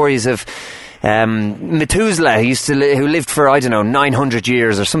biblical stories of Methuselah, who lived for, 900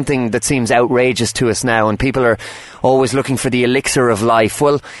 years or something that seems outrageous to us now, and people are always looking for the elixir of life.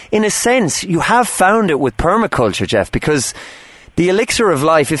 Well, in a sense, you have found it with permaculture, Jeff, because the elixir of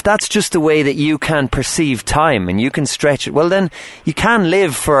life, if that's just the way that you can perceive time and you can stretch it, well then you can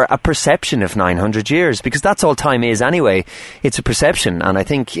live for a perception of 900 years, because that's all time is anyway. It's a perception, and I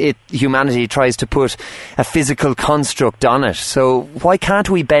think humanity tries to put a physical construct on it. So why can't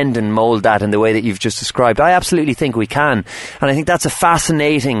we bend and mould that in the way that you've just described? I absolutely think we can, and I think that's a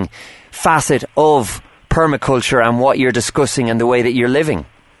fascinating facet of permaculture and what you're discussing and the way that you're living.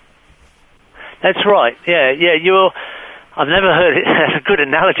 That's right. Yeah. I've never heard it. That's a good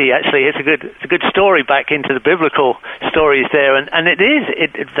analogy, actually. It's a good story back into the biblical stories there, and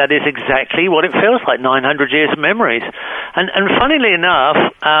that is exactly what it feels like, 900 years of memories. And funnily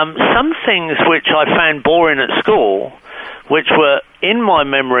enough, some things which I found boring at school, which were in my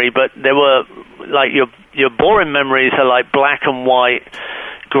memory, but they were like your boring memories are like black and white,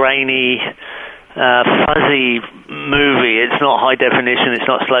 grainy, fuzzy movie. It's not high definition, it's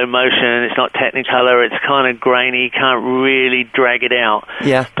not slow motion, it's not Technicolor, it's kind of grainy, can't really drag it out.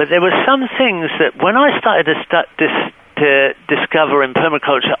 Yeah. But there were some things that when I started to to discover in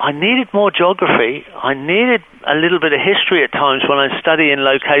permaculture, I needed more geography. I needed a little bit of history at times when I study in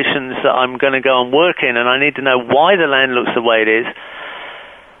locations that I'm going to go and work in, and I need to know why the land looks the way it is.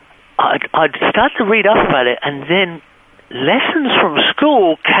 I'd start to read up about it, and then lessons from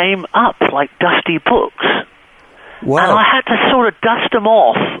school came up like dusty books. Wow. And I had to sort of dust them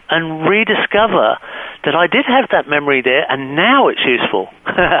off and rediscover that I did have that memory there, and now it's useful.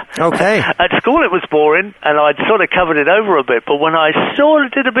 Okay. At school it was boring, and I'd sort of covered it over a bit, but when I sort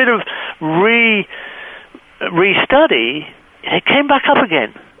of did a bit of restudy, it came back up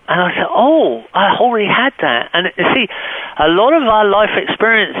again. And I said, oh, I already had that. And you see, a lot of our life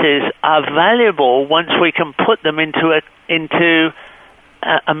experiences are valuable once we can put them into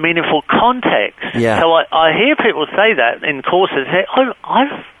a meaningful context. Yeah. So I hear people say that in courses. Say, oh,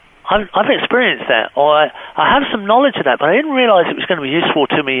 I've experienced that, or I have some knowledge of that, but I didn't realize it was going to be useful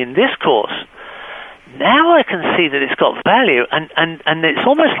to me in this course. Now I can see that it's got value, and it's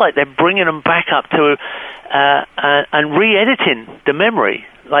almost like they're bringing them back up to and re-editing the memory.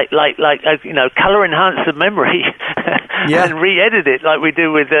 Like color enhance the memory and re-edit it like we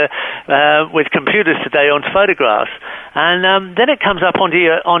do with computers today on photographs, and then it comes up onto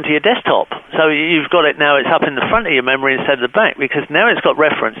your desktop. So you've got it now. It's up in the front of your memory instead of the back, because now it's got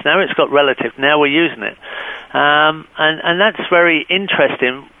reference. Now it's got relative. Now we're using it, and that's very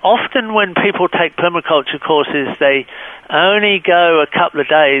interesting. Often when people take permaculture courses, they only go a couple of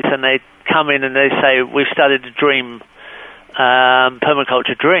days, and they come in and they say, "We've started to dream."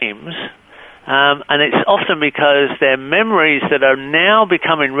 Permaculture dreams, and it's often because their memories that are now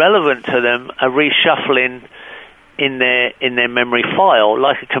becoming relevant to them are reshuffling in their memory file.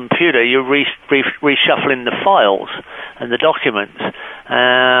 Like a computer, you're reshuffling the files and the documents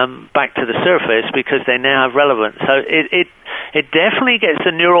back to the surface because they now have relevance. So it definitely gets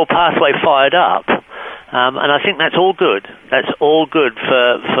the neural pathway fired up. And I think that's all good. That's all good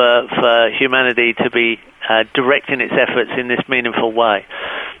for humanity to be directing its efforts in this meaningful way.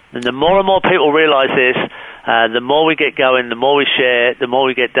 And the more and more people realize this, the more we get going, the more we share, the more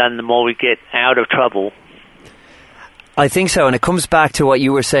we get done, the more we get out of trouble. I think so, and it comes back to what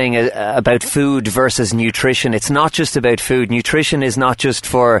you were saying about food versus nutrition. It's not just about food. Nutrition is not just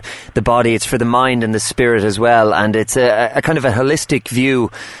for the body, it's for the mind and the spirit as well, and it's a kind of a holistic view.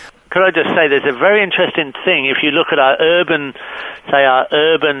 Could I just say there's a very interesting thing. If you look at our urban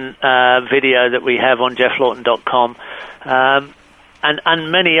video that we have on jefflawton.com,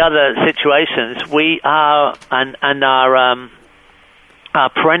 and many other situations, we are, and our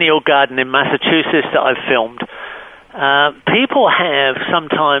perennial garden in Massachusetts that I've filmed, people have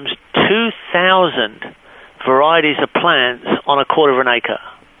sometimes 2,000 varieties of plants on a quarter of an acre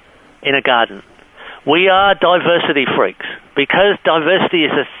in a garden. We are diversity freaks. Because diversity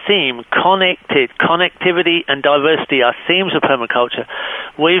is a theme, connectivity and diversity are themes of permaculture,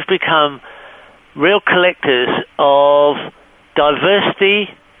 we've become real collectors of diversity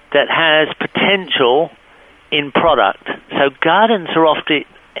that has potential in product. So gardens are often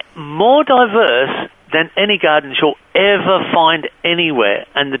more diverse than any gardens you'll ever find anywhere.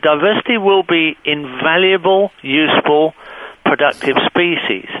 And the diversity will be invaluable, useful, productive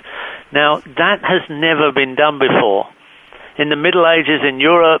species. Now, that has never been done before. In the Middle Ages in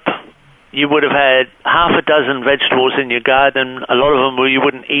Europe, you would have had half a dozen vegetables in your garden. A lot of them you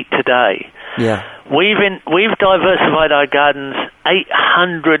wouldn't eat today. Yeah. We've diversified our gardens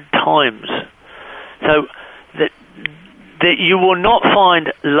 800 times. So that you will not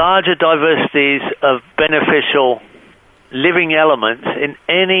find larger diversities of beneficial living elements in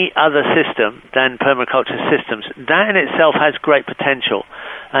any other system than permaculture systems. That in itself has great potential.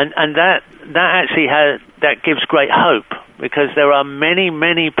 And that actually that gives great hope, because there are many,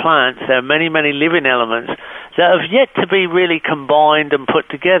 many plants, there are many, many living elements that have yet to be really combined and put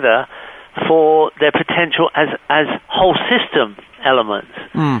together for their potential as whole system elements.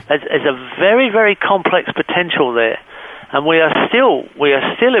 There's a very, very complex potential there, and we are still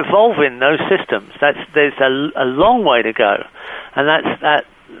evolving those systems. There's a long way to go, and that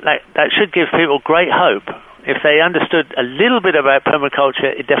should give people great hope. If they understood a little bit about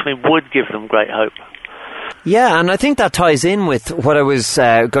permaculture, it definitely would give them great hope. Yeah, and I think that ties in with what I was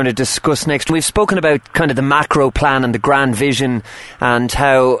going to discuss next. We've spoken about kind of the macro plan and the grand vision, and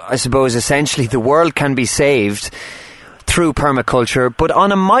how, I suppose, essentially the world can be saved through permaculture, but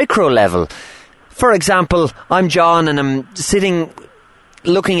on a micro level. For example, I'm John, and I'm sitting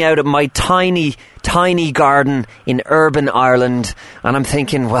looking out at my tiny, tiny garden in urban Ireland, and I'm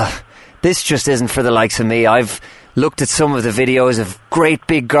thinking, well, this just isn't for the likes of me. I've looked at some of the videos of great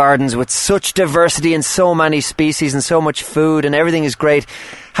big gardens with such diversity and so many species and so much food and everything is great.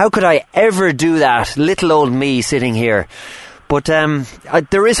 How could I ever do that? Little old me sitting here. But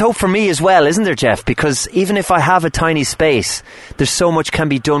there is hope for me as well, isn't there, Jeff? Because even if I have a tiny space, there's so much can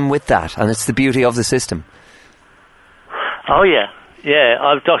be done with that, and it's the beauty of the system. Oh, yeah. Yeah,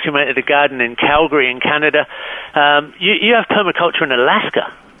 I've documented a garden in Calgary in Canada. You have permaculture in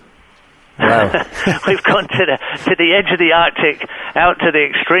Alaska. Wow. We've gone to the edge of the Arctic, out to the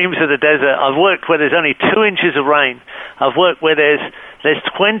extremes of the desert. I've worked where there's only 2 inches of rain. I've worked where there's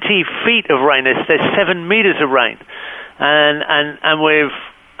 20 feet of rain. There's 7 meters of rain.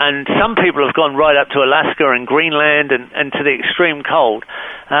 And some people have gone right up to Alaska and Greenland and to the extreme cold.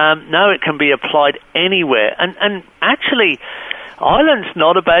 No, it can be applied anywhere. And actually, Ireland's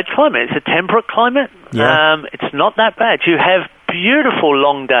not a bad climate. It's a temperate climate. Yeah. It's not that bad. You have beautiful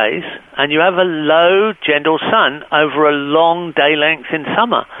long days, and you have a low, gentle sun over a long day length in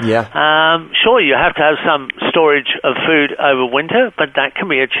summer. Yeah. Sure, you have to have some storage of food over winter, but that can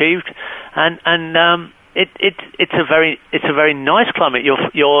be achieved. It's a very nice climate.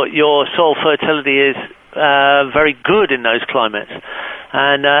 Your soil fertility is very good in those climates,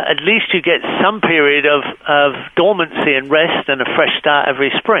 and at least you get some period of dormancy and rest and a fresh start every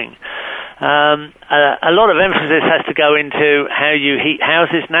spring. A lot of emphasis has to go into how you heat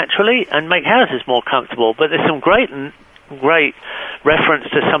houses naturally and make houses more comfortable. But there's some great reference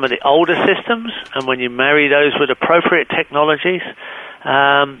to some of the older systems, and when you marry those with appropriate technologies,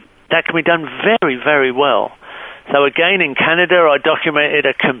 that can be done very, very well. So again, in Canada, I documented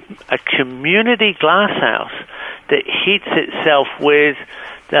a community glasshouse that heats itself with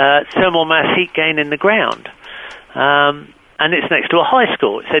thermal mass heat gain in the ground. And it's next to a high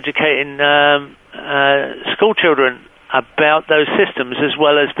school. It's educating school children about those systems as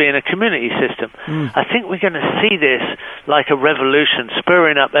well as being a community system. I think we're going to see this like a revolution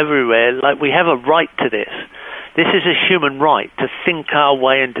spurring up everywhere, like we have a right to this. This is a human right to think our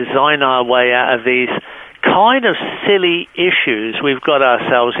way and design our way out of these kind of silly issues we've got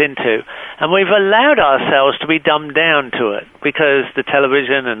ourselves into, and we've allowed ourselves to be dumbed down to it because the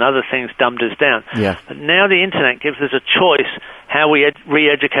television and other things dumbed us down. Yeah. But now the internet gives us a choice how we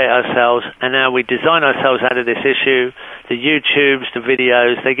re-educate ourselves and how we design ourselves out of this issue. The YouTubes, the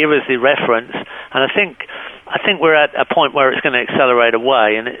videos, they give us the reference, and I think we're at a point where it's going to accelerate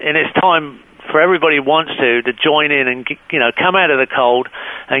away, and it's time for everybody who wants to join in and come out of the cold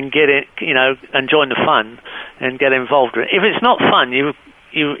and get it, and join the fun and get involved. If it's not fun, you've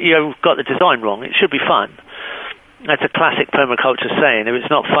got the design wrong. It should be fun. That's a classic permaculture saying. If it's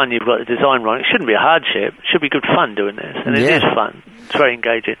not fun, you've got the design wrong. It shouldn't be a hardship. It should be good fun doing this, and it is fun. It's very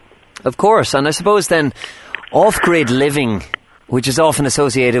engaging. Of course, and I suppose then off-grid living, which is often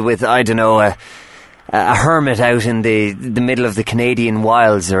associated with, I don't know, a hermit out in the middle of the Canadian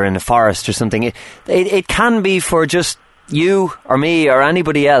wilds or in a forest or something. It can be for just you or me or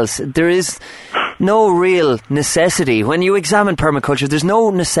anybody else. There is no real necessity. When you examine permaculture, there's no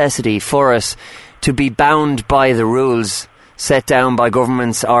necessity for us to be bound by the rules set down by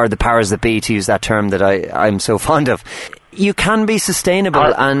governments or the powers that be, to use that term that I'm so fond of. You can be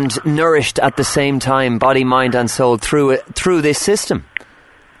sustainable and nourished at the same time, body, mind and soul, through this system.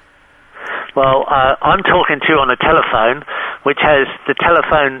 Well, I'm talking to you on a telephone, which has the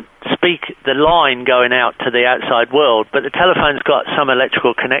telephone the line going out to the outside world, but the telephone's got some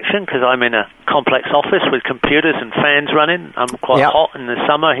electrical connection because I'm in a complex office with computers and fans running. I'm quite hot in the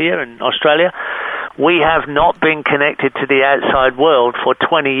summer here in Australia. We have not been connected to the outside world for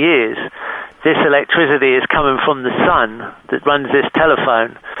 20 years. This electricity is coming from the sun that runs this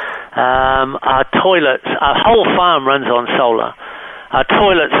telephone. Our toilets, our whole farm runs on solar. Our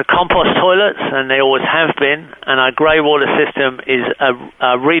toilets are compost toilets, and they always have been, and our grey water system is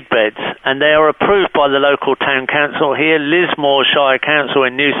reed beds, and they are approved by the local town council here. Lismore Shire Council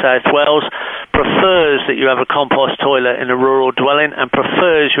in New South Wales prefers that you have a compost toilet in a rural dwelling and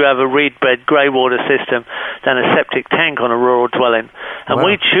prefers you have a reed bed grey water system than a septic tank on a rural dwelling. And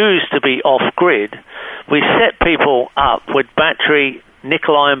we choose to be off-grid. We set people up with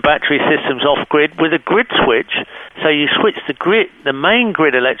nickel-ion battery systems off-grid with a grid switch. So you switch the main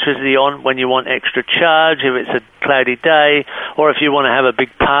grid electricity on when you want extra charge, if it's a cloudy day, or if you want to have a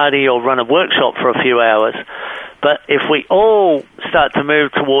big party or run a workshop for a few hours. But if we all start to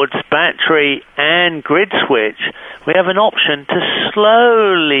move towards battery and grid switch, we have an option to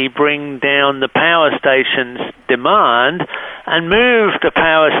slowly bring down the power station's demand and move the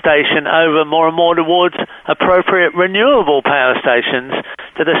power station over more and more towards appropriate renewable power stations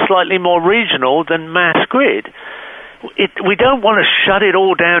that are slightly more regional than mass grid. we don't want to shut it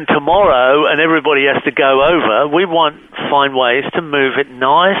all down tomorrow and everybody has to go over. We want to find ways to move it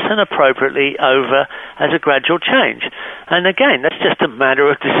nice and appropriately over as a gradual change. And again, that's just a matter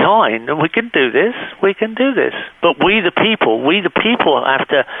of design, and we can do this. But we the people have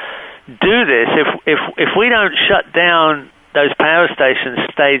to do this. If we don't shut down those power stations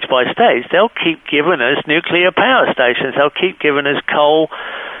stage by stage, they'll keep giving us nuclear power stations. They'll keep giving us coal,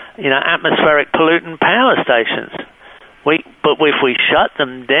 atmospheric pollutant power stations. But if we shut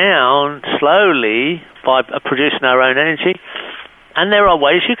them down slowly by producing our own energy, and there are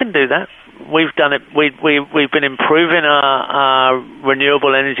ways you can do that. We've done it. We've been improving our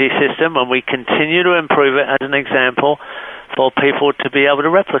renewable energy system, and we continue to improve it as an example for people to be able to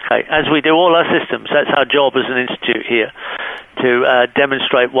replicate, as we do all our systems. That's our job as an institute here, to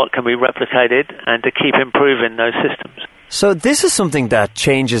demonstrate what can be replicated and to keep improving those systems. So this is something that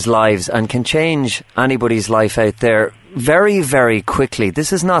changes lives and can change anybody's life out there very, very quickly.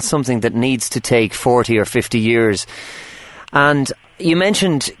 This is not something that needs to take 40 or 50 years. And you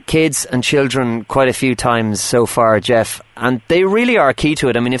mentioned kids and children quite a few times so far, Jeff, and they really are key to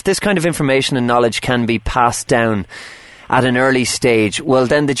it. I mean, if this kind of information and knowledge can be passed down at an early stage, well,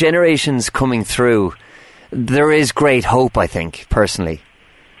 then the generations coming through, there is great hope, I think, personally.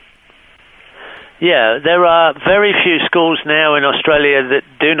 Yeah, there are very few schools now in Australia that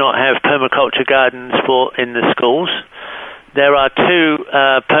do not have permaculture gardens in the schools. There are 2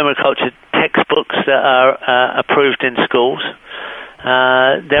 permaculture textbooks that are approved in schools.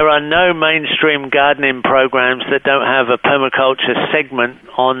 There are no mainstream gardening programs that don't have a permaculture segment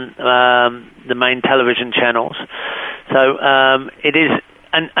on the main television channels. So it is,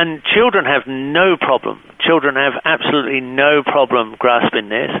 and children have no problem. Children have absolutely no problem grasping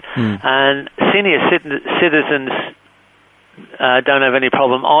this, and senior citizens don't have any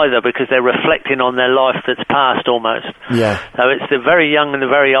problem either, because they're reflecting on their life that's past almost. Yeah. So it's the very young and the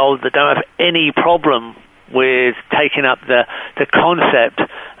very old that don't have any problem with taking up the concept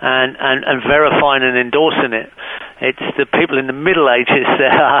and verifying and endorsing it. It's the people in the Middle Ages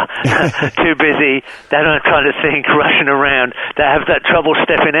that are too busy, they don't kind of think, rushing around, they have that trouble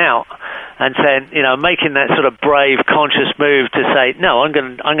stepping out and saying, making that sort of brave, conscious move to say, no, I'm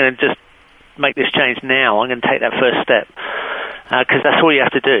going to just make this change now. I'm going to take that first step. Because that's all you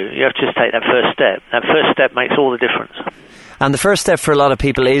have to do. You have to just take that first step. That first step makes all the difference. And the first step for a lot of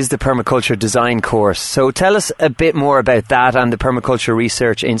people is the Permaculture Design course. So tell us a bit more about that and the Permaculture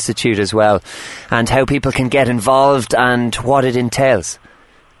Research Institute as well, and how people can get involved and what it entails.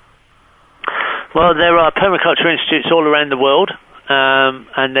 Well, there are permaculture institutes all around the world,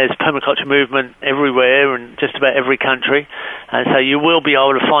 and there's permaculture movement everywhere in just about every country. And so you will be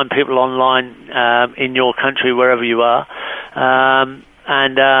able to find people online in your country, wherever you are.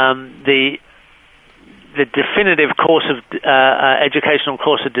 The definitive course of educational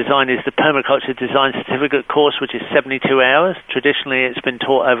course of design is the Permaculture Design Certificate course, which is 72 hours. Traditionally, it's been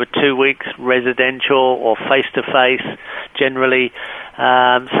taught over 2 weeks, residential or face-to-face, generally,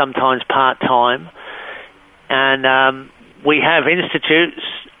 sometimes part-time. And we have institutes.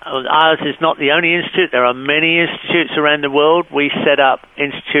 Ours is not the only institute. There are many institutes around the world. We set up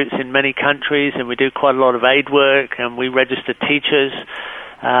institutes in many countries, and we do quite a lot of aid work, and we register teachers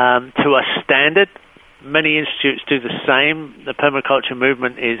to a standard. Many institutes do the same. The permaculture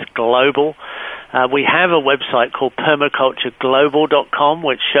movement is global. We have a website called permacultureglobal.com,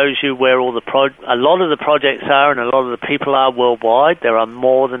 which shows you where all a lot of the projects are and a lot of the people are worldwide. There are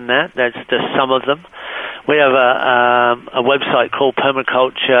more than that. That's just some of them. We have a website called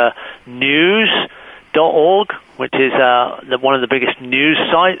permaculturenews.org, which is one of the biggest news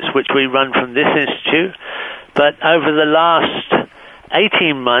sites, which we run from this institute. But over the last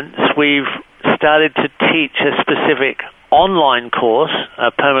 18 months, we've started to teach a specific online course, a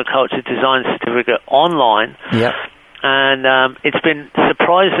Permaculture Design Certificate online. Yep. And it's been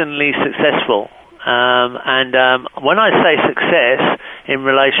surprisingly successful. And when I say success in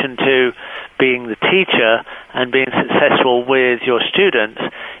relation to being the teacher and being successful with your students,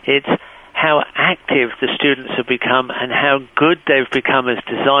 it's how active the students have become and how good they've become as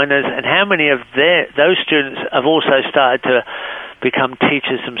designers, and how many of those students have also started to become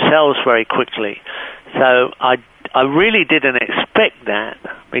teachers themselves very quickly. So I really didn't expect that,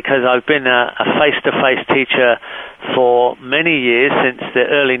 because I've been a face-to-face teacher for many years, since the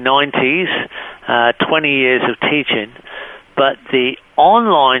early 90s, 20 years of teaching. But the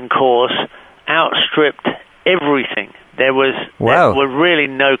online course outstripped everything. There was really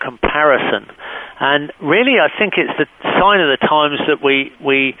no comparison. And really, I think it's the sign of the times that we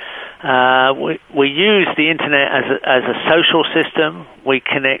We use the internet as a social system. We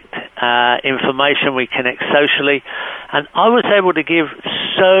connect information, we connect socially, and I was able to give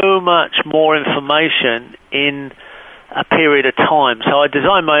so much more information in a period of time. So I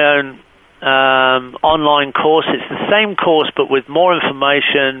designed my own online course. It's the same course but with more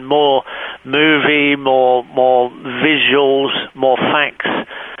information, more movie, more visuals, more facts.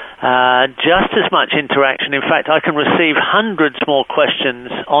 Just as much interaction. In fact, I can receive hundreds more questions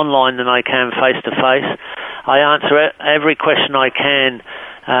online than I can face-to-face. I answer every question I can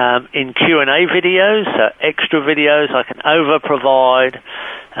in Q&A videos, extra videos. I can over-provide.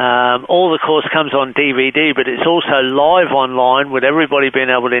 All the course comes on DVD, but it's also live online with everybody being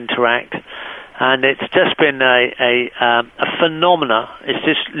able to interact. And it's just been a phenomena. It's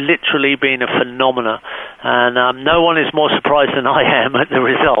just literally been a phenomena. And no one is more surprised than I am at the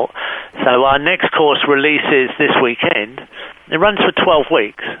result. So our next course releases this weekend. It runs for 12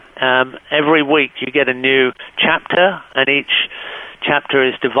 weeks. Every week you get a new chapter, and each chapter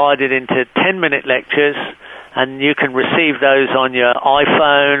is divided into 10-minute lectures, and you can receive those on your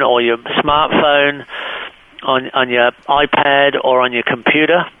iPhone or your smartphone, on your iPad or on your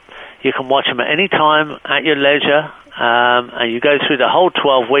computer. You can watch them at any time at your leisure, and you go through the whole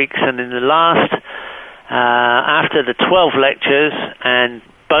 12 weeks, and in the last, after the 12 lectures and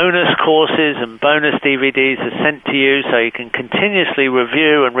bonus courses and bonus DVDs are sent to you so you can continuously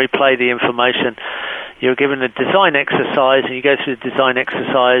review and replay the information. You're given a design exercise, and you go through the design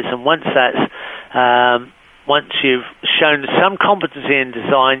exercise, and once you've shown some competency in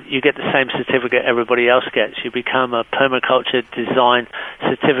design, you get the same certificate everybody else gets. You become a permaculture design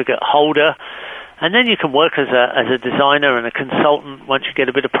certificate holder, and then you can work as a designer and a consultant once you get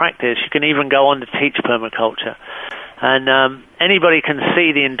a bit of practice. You can even go on to teach permaculture. And anybody can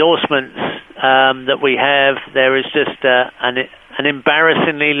see the endorsements that we have. There is just an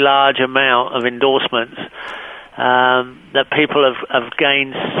embarrassingly large amount of endorsements that people have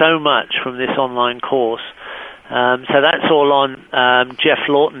gained so much from this online course. So that's all on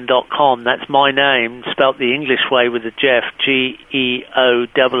jefflawton.com. That's my name, spelt the English way with the Jeff,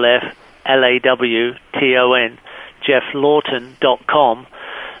 GEOFFLAWTON, jefflawton.com.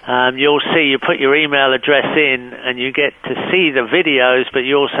 You'll see, you put your email address in and you get to see the videos, but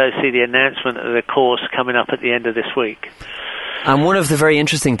you also see the announcement of the course coming up at the end of this week. And one of the very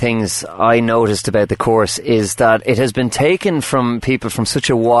interesting things I noticed about the course is that it has been taken from people from such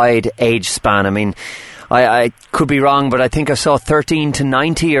a wide age span. I mean, I could be wrong, but I think I saw 13 to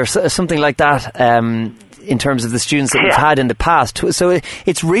 90 or something like that in terms of the students that we've had in the past. So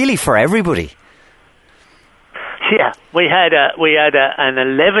it's really for everybody. Yeah, we had an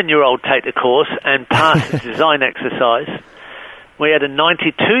 11-year-old take the course and pass the design exercise. We had a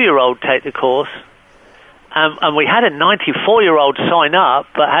 92-year-old take the course, and we had a 94-year-old sign up,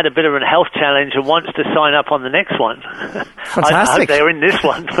 but had a bit of a health challenge and wants to sign up on the next one. Fantastic. I hope they're in this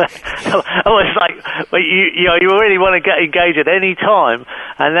one. But I was like, well, you really want to get engaged at any time,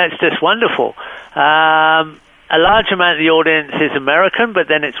 and that's just wonderful. A large amount of the audience is American, but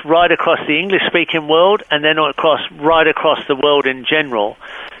then it's right across the English-speaking world, and then right across the world in general.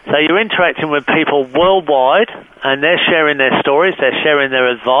 So you're interacting with people worldwide, and they're sharing their stories, they're sharing their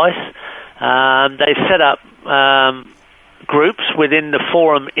advice. They set up groups within the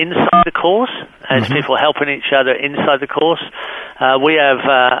forum inside the course, as people helping each other inside the course. We have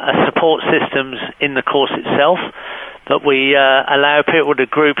support systems in the course itself, but we allow people to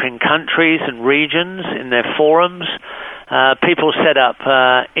group in countries and regions in their forums. People set up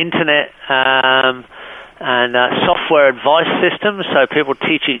internet and software advice systems, so people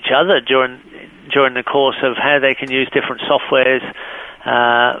teach each other during the course of how they can use different softwares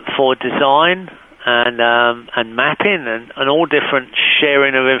for design and mapping and all different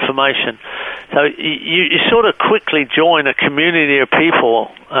sharing of information. So you sort of quickly join a community of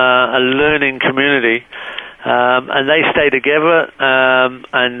people, a learning community. And they stay together,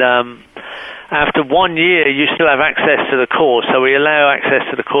 and after 1 year you still have access to the course, so we allow access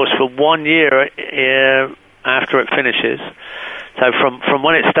to the course for 1 year after it finishes. So from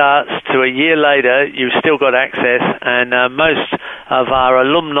when it starts to a year later, you've still got access, and most of our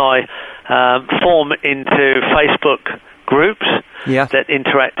alumni form into Facebook groups that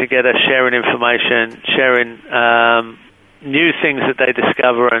interact together, sharing information, sharing new things that they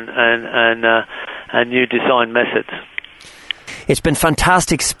discover and new design methods. It's been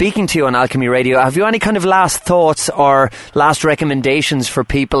fantastic speaking to you on Alchemy Radio. Have you any kind of last thoughts or last recommendations for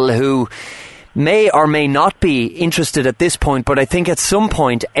people who may or may not be interested at this point, but I think at some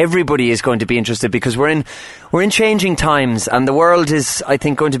point everybody is going to be interested, because we're in changing times, and the world is, I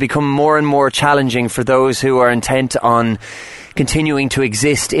think, going to become more and more challenging for those who are intent on continuing to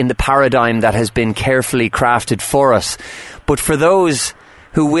exist in the paradigm that has been carefully crafted for us. But for those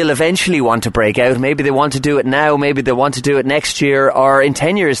who will eventually want to break out, maybe they want to do it now, maybe they want to do it next year or in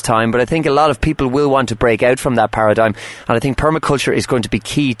 10 years' time, but I think a lot of people will want to break out from that paradigm, and I think permaculture is going to be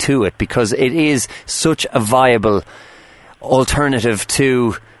key to it, because it is such a viable alternative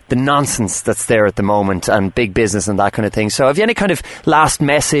to the nonsense that's there at the moment and big business and that kind of thing. So have you any kind of last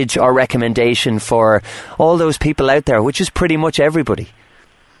message or recommendation for all those people out there, which is pretty much everybody?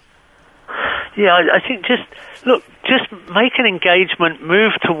 Yeah, I think just make an engagement,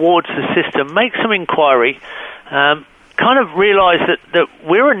 move towards the system, make some inquiry, kind of realise that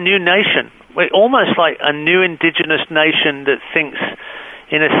we're a new nation. We're almost like a new indigenous nation that thinks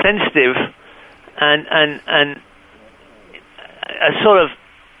in a sensitive and a sort of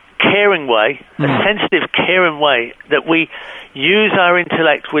caring way, a sensitive, caring way, that we use our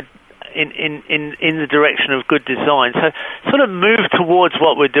intellect with in the direction of good design. So sort of move towards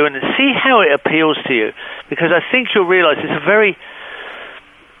what we're doing and see how it appeals to you, because I think you'll realise it's a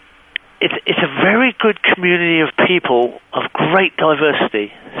very good community of people of great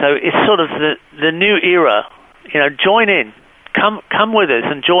diversity. So it's sort of the new era. Join in, come with us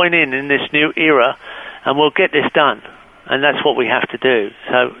and join in this new era, and we'll get this done. And that's what we have to do.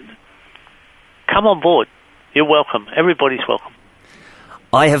 So come on board. You're welcome. Everybody's welcome.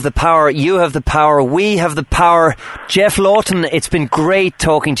 I have the power, you have the power, we have the power. Geoff Lawton, it's been great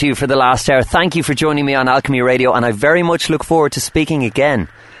talking to you for the last hour. Thank you for joining me on Alchemy Radio, and I very much look forward to speaking again.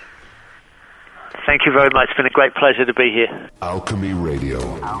 Thank you very much. It's been a great pleasure to be here. Alchemy Radio.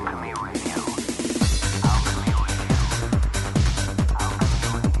 Alchemy Radio.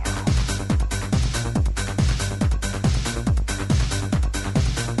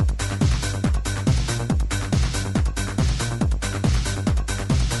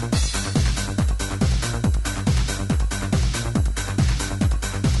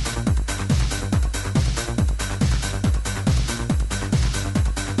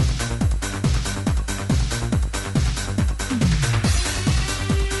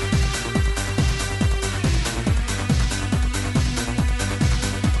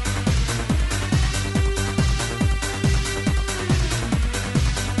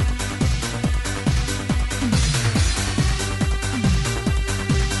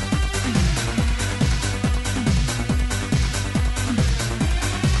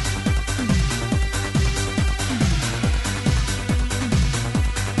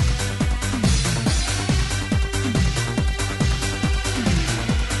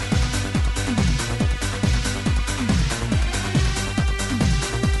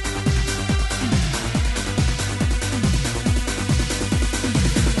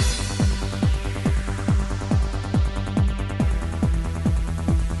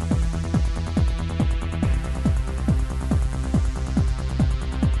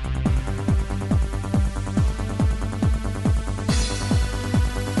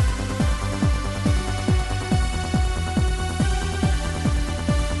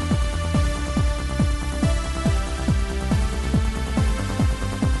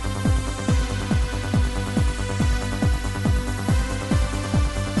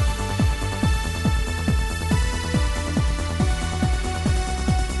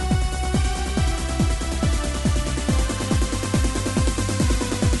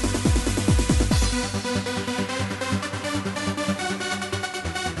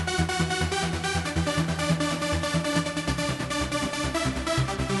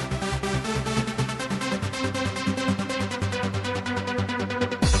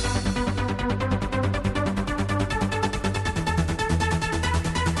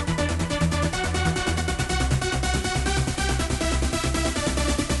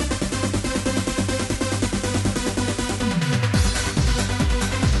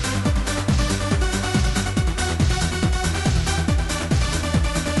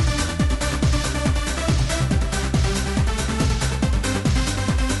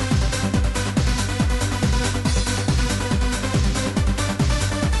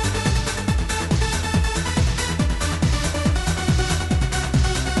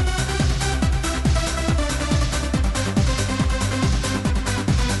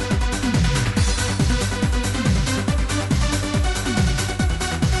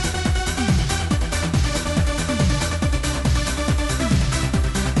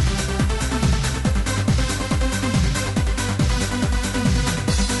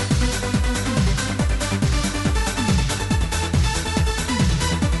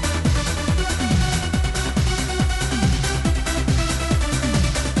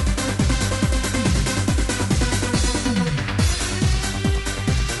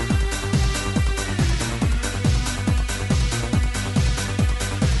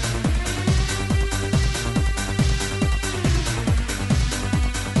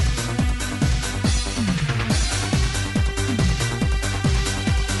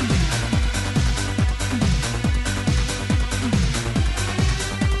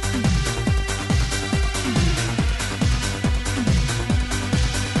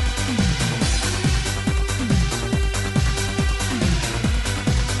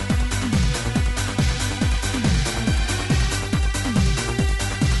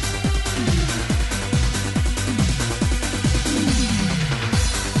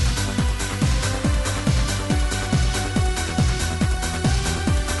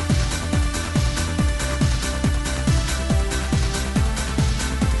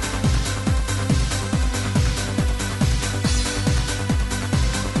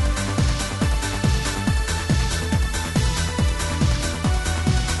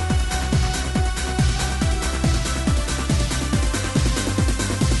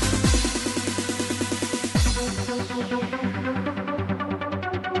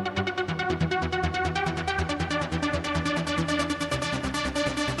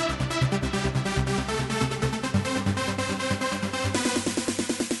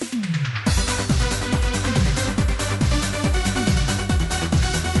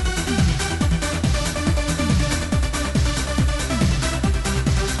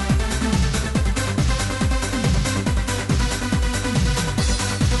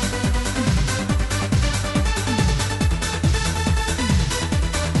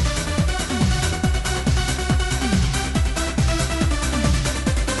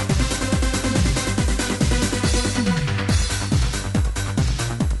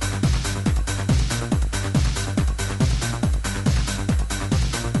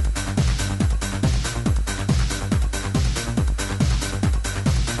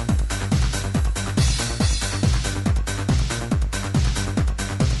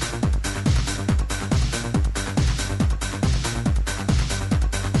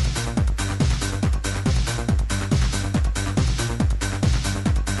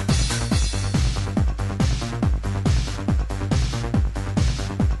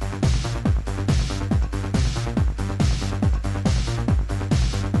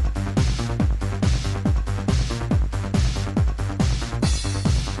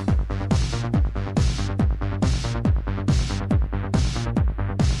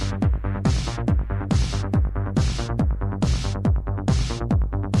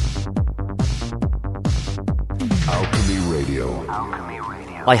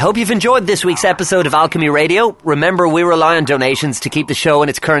 I hope you've enjoyed this week's episode of Alchemy Radio. Remember, we rely on donations to keep the show in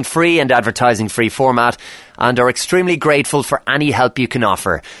its current free and advertising-free format, and are extremely grateful for any help you can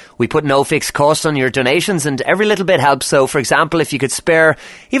offer. We put no fixed cost on your donations, and every little bit helps. So, for example, if you could spare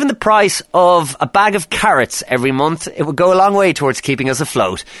even the price of a bag of carrots every month, it would go a long way towards keeping us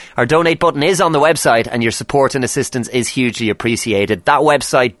afloat. Our donate button is on the website, and your support and assistance is hugely appreciated. That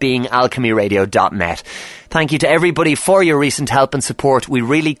website being alchemyradio.net. Thank you to everybody for your recent help and support. We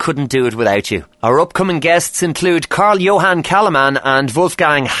really couldn't do it without you. Our upcoming guests include Carl Johan Kalaman and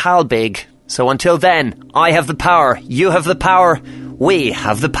Wolfgang Halbig. So until then, I have the power, you have the power, we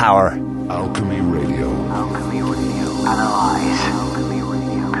have the power. Alchemy Radio. Alchemy Radio. Analyze. Alchemy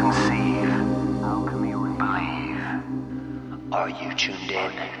Radio. Conceive. Alchemy Radio. Believe. Are you tuned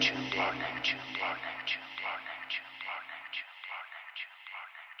in?